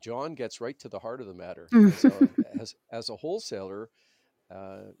 John gets right to the heart of the matter. As a wholesaler,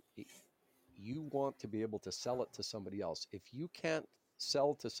 you want to be able to sell it to somebody else. If you can't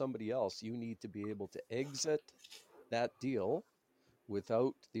sell to somebody else, you need to be able to exit that deal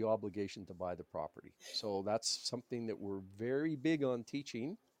without the obligation to buy the property. So that's something that we're very big on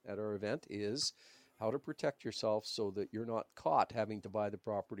teaching at our event, is how to protect yourself so that you're not caught having to buy the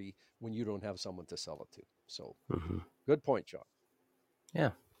property when you don't have someone to sell it to. So Good point, John.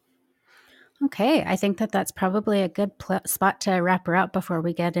 Yeah. Okay, I think that that's probably a good spot to wrap her up before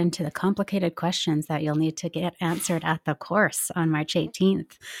we get into the complicated questions that you'll need to get answered at the course on March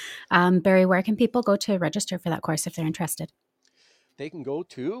 18th. Barry, where can people go to register for that course if they're interested? They can go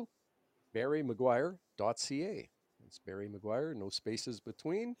to barrymcguire.ca. It's Barry McGuire, no spaces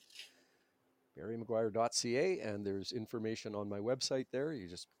between. barrymcguire.ca, and there's information on my website there. You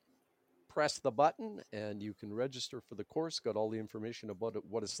just press the button and you can register for the course. Got all the information about it,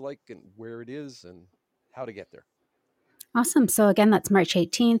 what it's like and where it is and how to get there. Awesome. So again, that's March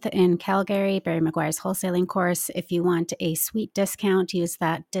 18th in Calgary, Barry McGuire's wholesaling course. If you want a sweet discount, use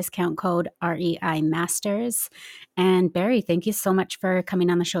that discount code REI Masters. And Barry, thank you so much for coming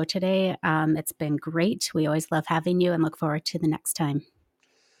on the show today. It's been great. We always love having you and look forward to the next time.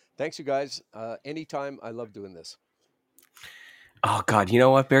 Thanks, you guys. Anytime. I love doing this. Oh God, you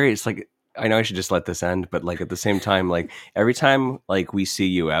know what, Barry? It's like, I know I should just let this end, but like at the same time, like every time like we see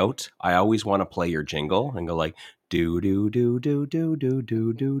you out, I always want to play your jingle and go like do do do do do do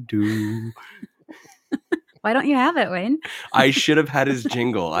do do do. Why don't you have it, Wayne? I should have had his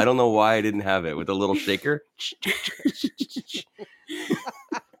jingle. I don't know why I didn't have it with a little shaker.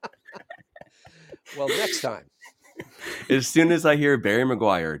 Well, next time. As soon as I hear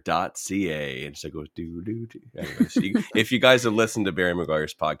barrymcguire.ca, and so it goes do. Anyways, if you guys have listened to Barry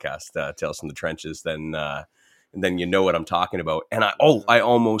McGuire's podcast, Tales from the Trenches, then you know what I'm talking about. And I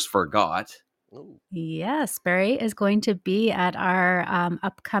almost forgot. Yes, Barry is going to be at our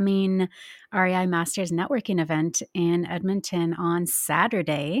upcoming REI Masters networking event in Edmonton on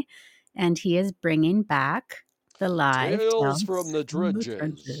Saturday, and he is bringing back the live Tales from the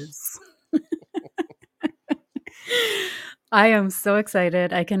Trenches. I am so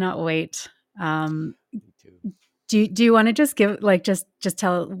excited. I cannot wait. Me too. Do you want to just give just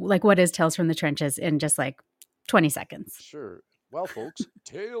tell what is Tales from the Trenches in just 20 seconds? Sure. Well, folks,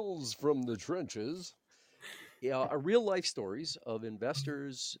 Tales from the Trenches are real life stories of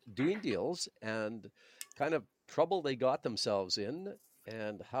investors doing deals and kind of trouble they got themselves in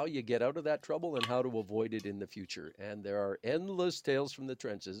and how you get out of that trouble and how to avoid it in the future. And there are endless tales from the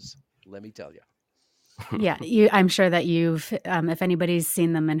trenches, let me tell you. Yeah, I'm sure that you've, if anybody's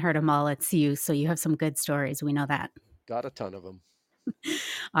seen them and heard them all, it's you. So you have some good stories. We know that. Got a ton of them.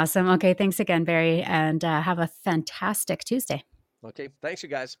 Awesome. Okay. Thanks again, Barry. And have a fantastic Tuesday. Okay. Thanks, you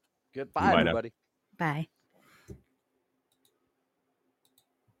guys. Goodbye, everybody. Bye.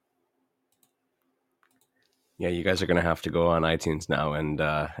 Yeah, you guys are going to have to go on iTunes now and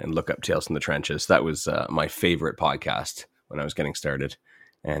look up Tales from the Trenches. That was my favorite podcast when I was getting started.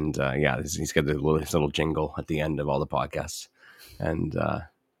 And he's got his little jingle at the end of all the podcasts. And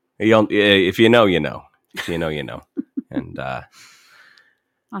if you know, you know. If you know, you know. And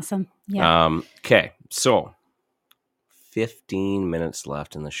awesome. Yeah. Okay, so 15 minutes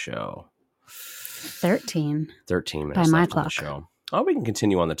left in the show. 13 minutes by my left clock. in the show. Oh, we can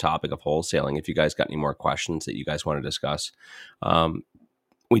continue on the topic of wholesaling if you guys got any more questions that you guys want to discuss.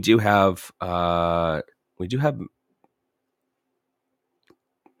 We do have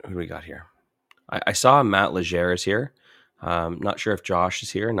who do we got here? I saw Matt Leger is here. Not sure if Josh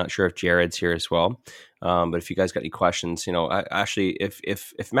is here. Not sure if Jared's here as well. But if you guys got any questions,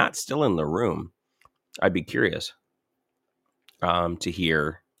 if Matt's still in the room, I'd be curious to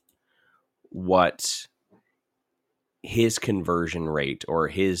hear what his conversion rate or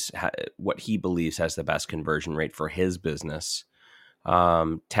what he believes has the best conversion rate for his business.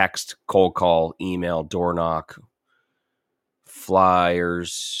 Text, cold call, email, door knock,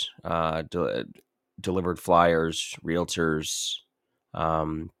 flyers, delivered flyers, realtors.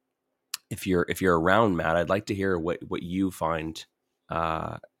 If you're around, Matt, I'd like to hear what you find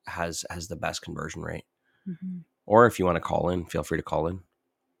has the best conversion rate. Mm-hmm. Or if you want to call in, feel free to call in.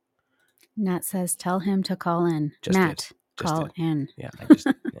 Nat says, tell him to call in. Just Matt, call in. Yeah,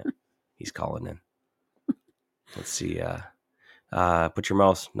 he's calling in. Let's see. Put your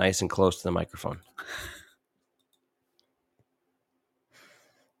mouth nice and close to the microphone.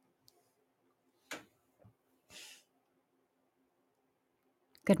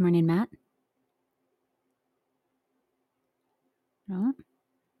 Good morning, Matt. Oh.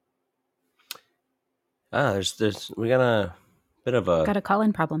 We got a bit of a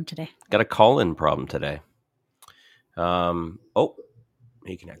call-in problem today.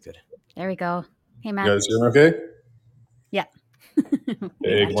 He connected. There we go. Hey, Matt. You guys hear me okay? Yeah.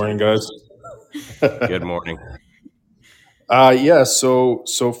 Hey, good morning, guys. Good morning.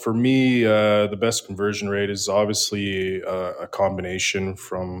 So for me, the best conversion rate is obviously a combination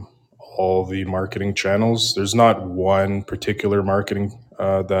from all the marketing channels. There's not one particular marketing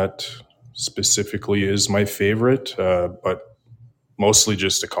that specifically is my favorite, but mostly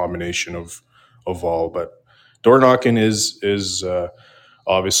just a combination of all. But door knocking is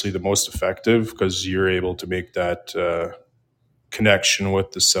obviously the most effective because you're able to make that connection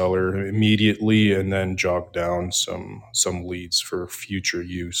with the seller immediately and then jog down some leads for future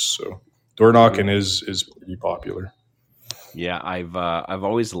use. So door knocking is pretty popular. Yeah, I've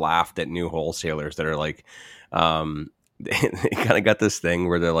always laughed at new wholesalers that are like, they kind of got this thing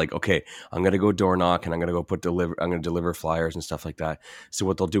where they're like, okay, I'm gonna go door knock and I'm gonna deliver flyers and stuff like that. So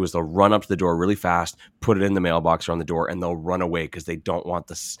what they'll do is they'll run up to the door really fast, put it in the mailbox or on the door, and they'll run away because they don't want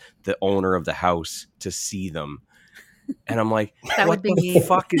the owner of the house to see them. And I'm like, what the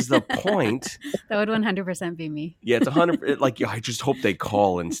fuck is the point? That would 100% be me. Yeah, it's 100%. Like, I just hope they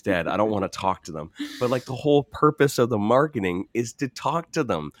call instead. I don't want to talk to them. But like the whole purpose of the marketing is to talk to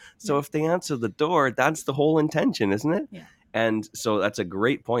them. So if they answer the door, that's the whole intention, isn't it? Yeah. And so that's a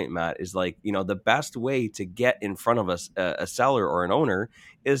great point, Matt, is like, the best way to get in front of a seller or an owner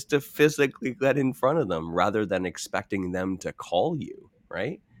is to physically get in front of them rather than expecting them to call you,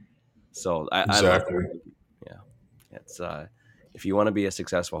 right? So Exactly. I love that. It's if you want to be a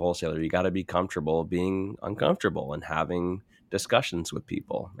successful wholesaler, you got to be comfortable being uncomfortable and having discussions with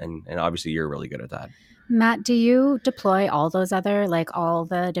people. And obviously you're really good at that. Matt, do you deploy all those other, like all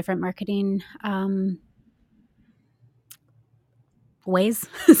the different marketing ways?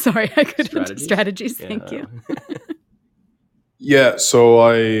 Sorry, I couldn't. Strategies. Yeah. Thank you. Yeah, so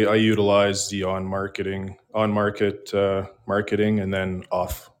I utilize the on market marketing, and then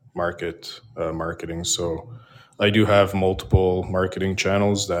off market marketing. So I do have multiple marketing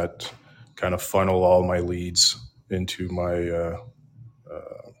channels that kind of funnel all my leads into my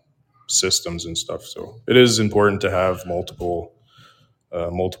systems and stuff. So it is important to have multiple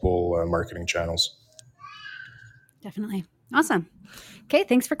marketing channels. Definitely. Awesome. Okay,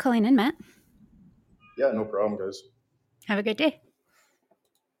 thanks for calling in, Matt. Yeah, no problem, guys. Have a good day.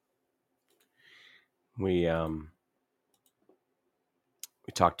 We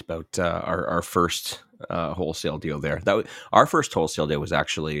talked about our first wholesale deal there. Our first wholesale deal was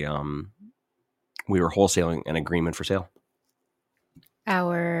actually we were wholesaling an agreement for sale.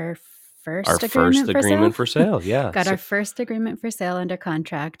 Our first agreement for sale. Yeah. Got our first agreement for sale under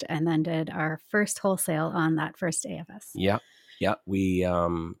contract, and then did our first wholesale on that first AFS. Yeah. Yeah. We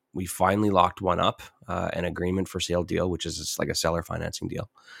finally locked one up, an agreement for sale deal, which is just like a seller financing deal.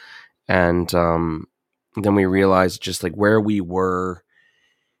 And then we realized just like where we were,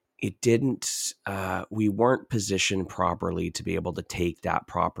 we weren't positioned properly to be able to take that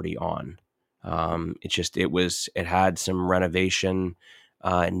property on. It had some renovation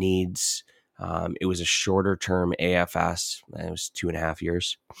needs. It was a shorter term AFS. It was 2.5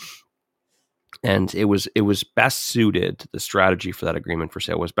 years. And it was best suited, the strategy for that agreement for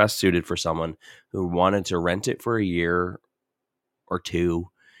sale was best suited for someone who wanted to rent it for a year or two,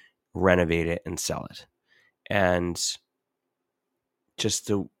 renovate it, and sell it. And just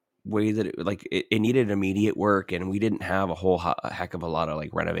the way that it needed immediate work, and we didn't have a heck of a lot of like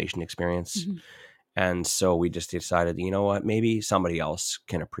renovation experience. Mm-hmm. And so we just decided, you know what, maybe somebody else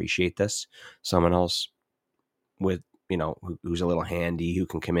can appreciate this. Someone else with, who's a little handy, who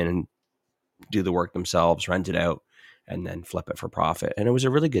can come in and do the work themselves, rent it out, and then flip it for profit. And it was a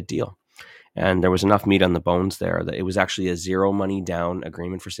really good deal. And there was enough meat on the bones there that it was actually a zero money down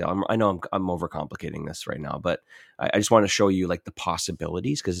agreement for sale. I know I'm overcomplicating this right now, but I just want to show you like the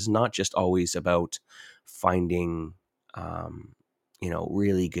possibilities, because it's not just always about finding,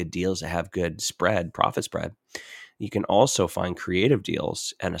 really good deals that have good profit spread. You can also find creative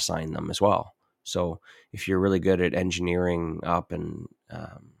deals and assign them as well. So if you're really good at engineering up and,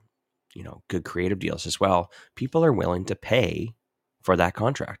 good creative deals as well, people are willing to pay for that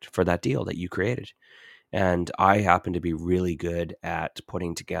contract, for that deal that you created. And I happen to be really good at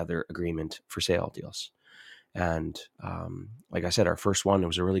putting together agreement for sale deals. And like I said, our first one, it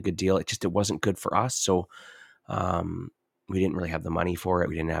was a really good deal. It wasn't good for us. So we didn't really have the money for it.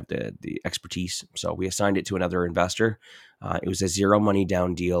 We didn't have the expertise. So we assigned it to another investor. It was a zero money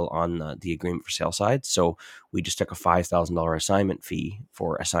down deal on the agreement for sale side. So we just took a $5,000 assignment fee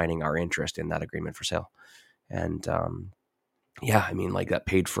for assigning our interest in that agreement for sale. And that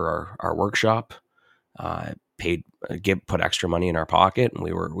paid for our workshop, put extra money in our pocket, and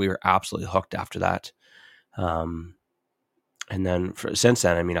we were absolutely hooked after that. And then since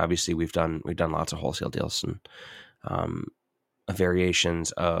then, obviously we've done lots of wholesale deals and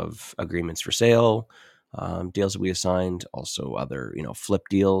variations of agreements for sale, deals that we assigned, also other, flip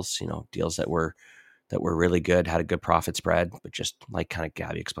deals, deals that were really good, had a good profit spread, but just like kind of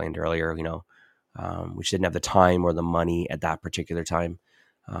Gabby explained earlier, we just didn't have the time or the money at that particular time,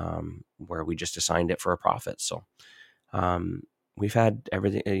 where we just assigned it for a profit. So we've had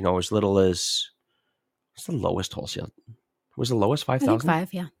everything, as little as, what's the lowest wholesale? Was the lowest 5,000? I think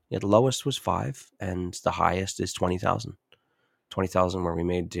 5, yeah. Yeah, the lowest was 5, and the highest is 20,000. 20,000 where we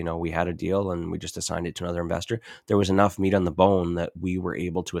made, we had a deal and we just assigned it to another investor. There was enough meat on the bone that we were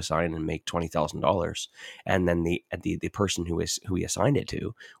able to assign and make $20,000. And then the person who we assigned it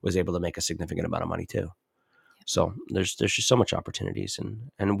to was able to make a significant amount of money too. So there's just so much opportunities,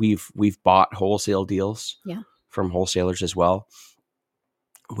 and we've bought wholesale deals from wholesalers as well,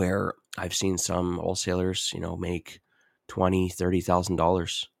 where I've seen some wholesalers, make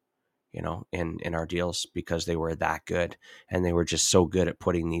 $20,000-$30,000, in our deals, because they were that good, and they were just so good at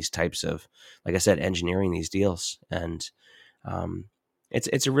putting these types of, like I said, engineering these deals. And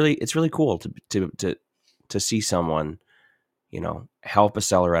it's really cool to see someone, help a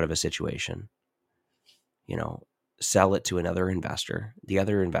seller out of a situation, sell it to another investor. The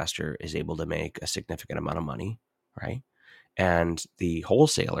other investor is able to make a significant amount of money, right? And the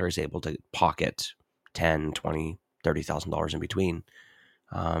wholesaler is able to pocket $10,000, $20,000, $30,000 in between,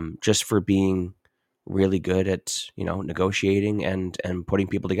 just for being really good at, negotiating and putting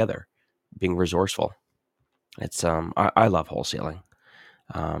people together, being resourceful. It's I love wholesaling,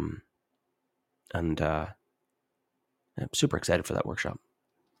 and I'm super excited for that workshop.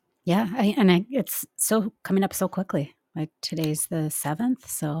 Yeah, it's so coming up so quickly. Like today's the 7th,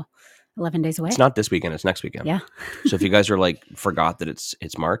 so 11 days away. It's not this weekend; it's next weekend. Yeah. So if you guys are like forgot that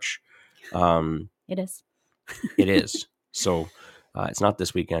it's March, It is. it is. So it's not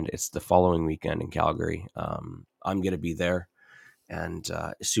this weekend; it's the following weekend in Calgary. I'm going to be there, and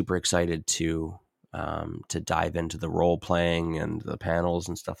super excited to dive into the role playing and the panels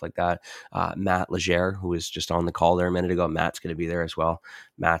and stuff like that. Matt Legere, who was just on the call there a minute ago, Matt's going to be there as well.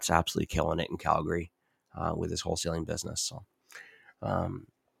 Matt's absolutely killing it in Calgary with his wholesaling business. So I'm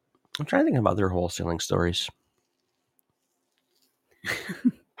trying to think of other wholesaling stories.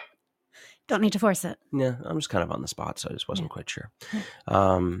 Don't need to force it. Yeah, I'm just kind of on the spot, so I just wasn't quite sure.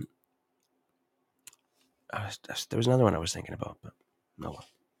 Yeah. There was another one I was thinking about, but no.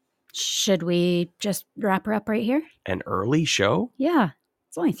 Should we just wrap her up right here? An early show? Yeah.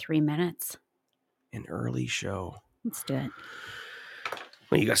 It's only 3 minutes. An early show. Let's do it.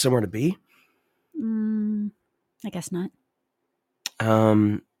 Well, you got somewhere to be? I guess not.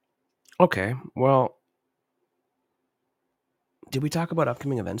 Okay. Well, did we talk about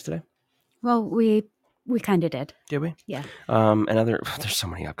upcoming events today? Well, we kind of did. Did we? Yeah. There's so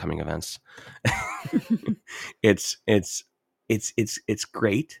many upcoming events. It's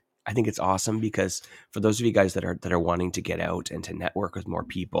great. I think it's awesome because for those of you guys that are wanting to get out and to network with more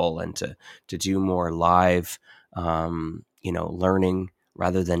people and to do more live, learning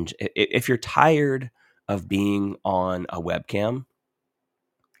rather than if you're tired of being on a webcam,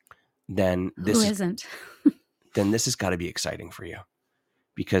 then this isn't. Then this has got to be exciting for you,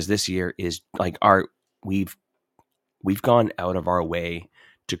 because this year is like we've gone out of our way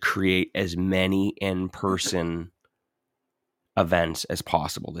to create as many in-person events as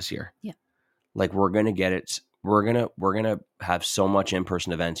possible this year. Yeah. Like we're going to get it. We're going to have so much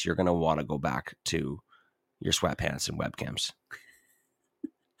in-person events. You're going to want to go back to your sweatpants and webcams.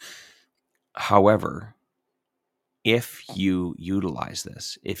 However, if you utilize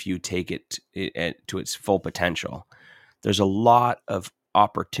this, if you take it to its full potential, there's a lot of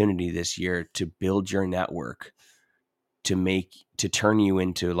opportunity this year to build your network, to turn you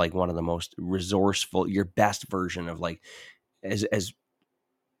into like one of the most resourceful, your best version of like as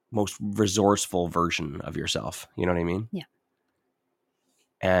most resourceful version of yourself. You know what I mean? Yeah.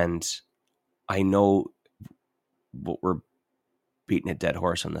 And I know we're beating a dead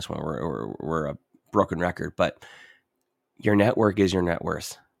horse on this one. We're a broken record, but your network is your net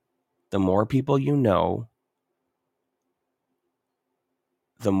worth. The more people you know,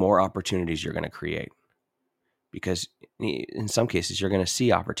 the more opportunities you're going to create. Because in some cases, you're going to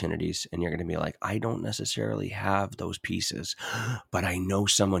see opportunities and you're going to be like, I don't necessarily have those pieces, but I know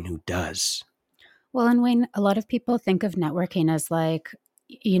someone who does. Well, and Wayne, a lot of people think of networking as like,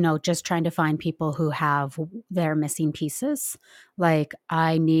 just trying to find people who have their missing pieces. Like,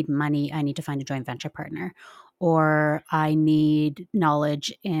 I need money, I need to find a joint venture partner. Or I need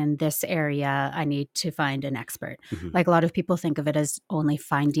knowledge in this area, I need to find an expert. Mm-hmm. Like a lot of people think of it as only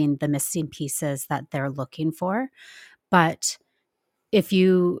finding the missing pieces that they're looking for. But if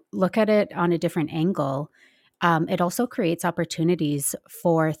you look at it on a different angle, it also creates opportunities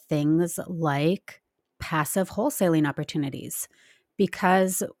for things like passive wholesaling opportunities.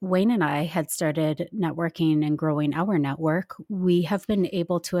 Because Wayne and I had started networking and growing our network, we have been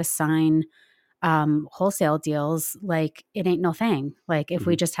able to assign wholesale deals like it ain't no thing. Like if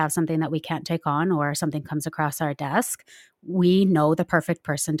we just have something that we can't take on or something comes across our desk, we know the perfect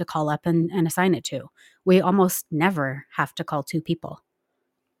person to call up and assign it to. We almost never have to call 2 people,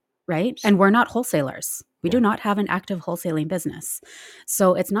 right? And we're not wholesalers. We do not have an active wholesaling business.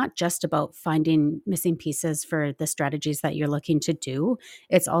 So it's not just about finding missing pieces for the strategies that you're looking to do.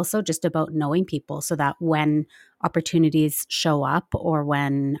 It's also just about knowing people so that when opportunities show up or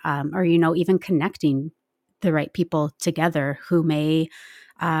when, or, even connecting the right people together who may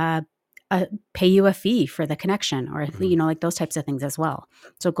pay you a fee for the connection or, like those types of things as well.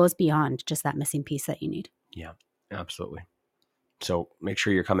 So it goes beyond just that missing piece that you need. Yeah, absolutely. So make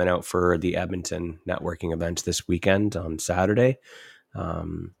sure you're coming out for the Edmonton networking event this weekend on Saturday.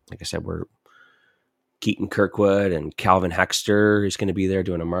 Like I said, we're Keaton Kirkwood and Calvin Hexter is going to be there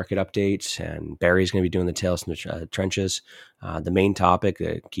doing a market update, and Barry's going to be doing the Tales from the Trenches. The main topic,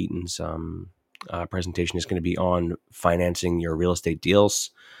 Keaton's presentation, is going to be on financing your real estate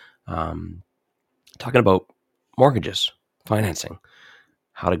deals, talking about mortgages, financing,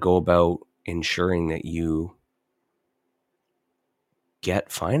 how to go about ensuring that you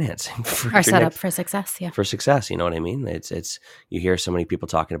get financing for Are set up for success. Yeah. For success. You know what I mean? It's you hear so many people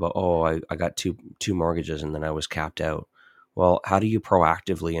talking about, oh, I got two mortgages and then I was capped out. Well, how do you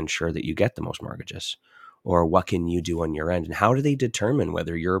proactively ensure that you get the most mortgages? Or what can you do on your end? And how do they determine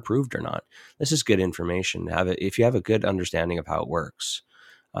whether you're approved or not? This is good information. If you have a good understanding of how it works,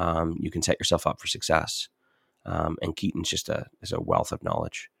 you can set yourself up for success. And Keaton's is a wealth of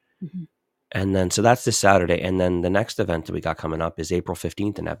knowledge. Mm-hmm. And then, so that's this Saturday. And then the next event that we got coming up is April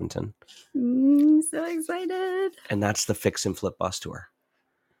 15th in Edmonton. So excited. And that's the Fix and Flip Bus Tour,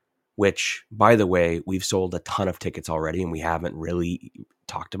 which, by the way, we've sold a ton of tickets already and we haven't really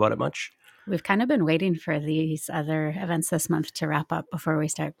talked about it much. We've kind of been waiting for these other events this month to wrap up before we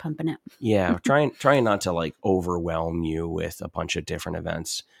start pumping it. Yeah, trying not to like overwhelm you with a bunch of different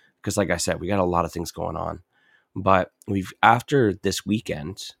events. Because like I said, we got a lot of things going on. But after this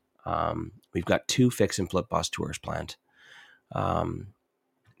weekend, we've got 2 Fix and Flip Bus Tours planned.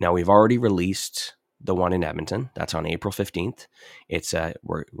 Now we've already released the one in Edmonton. That's on April 15th. It's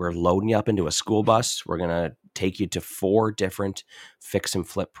we're loading you up into a school bus. We're going to take you to 4 different fix and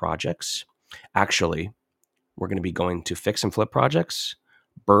flip projects. Actually, we're going to be going to fix and flip projects,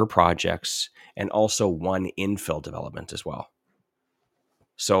 BRRRR projects, and also one infill development as well.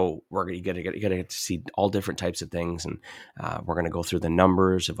 So you got to get to see all different types of things, and we're going to go through the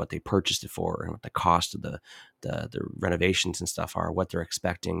numbers of what they purchased it for, and what the cost of the renovations and stuff are, what they're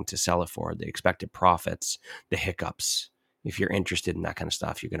expecting to sell it for, the expected profits, the hiccups. If you're interested in that kind of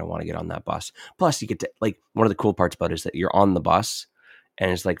stuff, you're going to want to get on that bus. Plus, you get to, like, one of the cool parts about it is that you're on the bus, and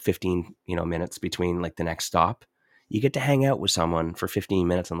it's like 15 minutes between like the next stop. You get to hang out with someone for 15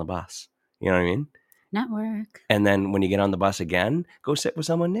 minutes on the bus. You know what I mean? Network. And then when you get on the bus again, go sit with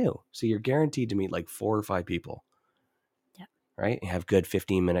someone new. So you're guaranteed to meet like 4 or 5 people. Yeah. Right? You have good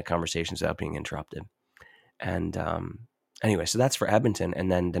 15-minute conversations without being interrupted. And anyway, so that's for Edmonton. And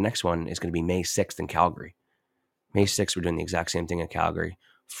then the next one is going to be May 6th in Calgary. May 6th, we're doing the exact same thing in Calgary.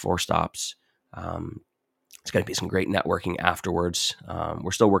 4 stops. It's going to be some great networking afterwards. We're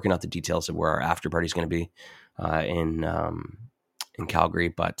still working out the details of where our after party is going to be in Calgary,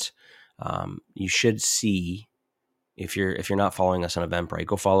 but you should see, if you're not following us on Eventbrite,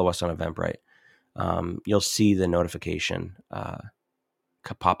 go follow us on Eventbrite. You'll see the notification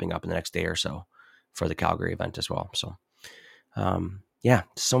popping up in the next day or so for the Calgary event as well. So, yeah,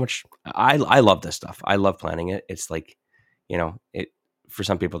 so much. I love this stuff. I love planning it. It's like, for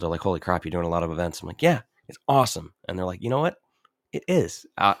some people, they're like, holy crap, you're doing a lot of events. I'm like, yeah, it's awesome. And they're like, you know what? It is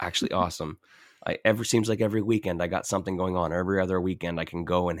actually awesome. Seems like every weekend I got something going on. Every other weekend I can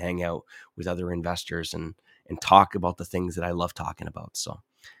go and hang out with other investors and talk about the things that I love talking about. So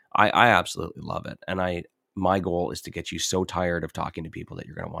I absolutely love it. And my goal is to get you so tired of talking to people that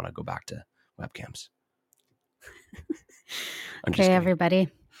you're going to want to go back to webcams. Okay, everybody.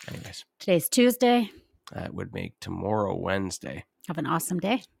 Anyways. Today's Tuesday. That would make tomorrow Wednesday. Have an awesome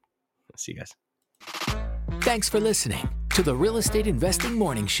day. See you guys. Thanks for listening to the Real Estate Investing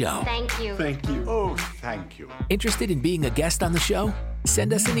Morning Show. Thank you. Thank you. Oh, thank you. Interested in being a guest on the show?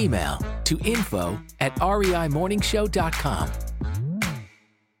 Send us an email to info@reimorningshow.com.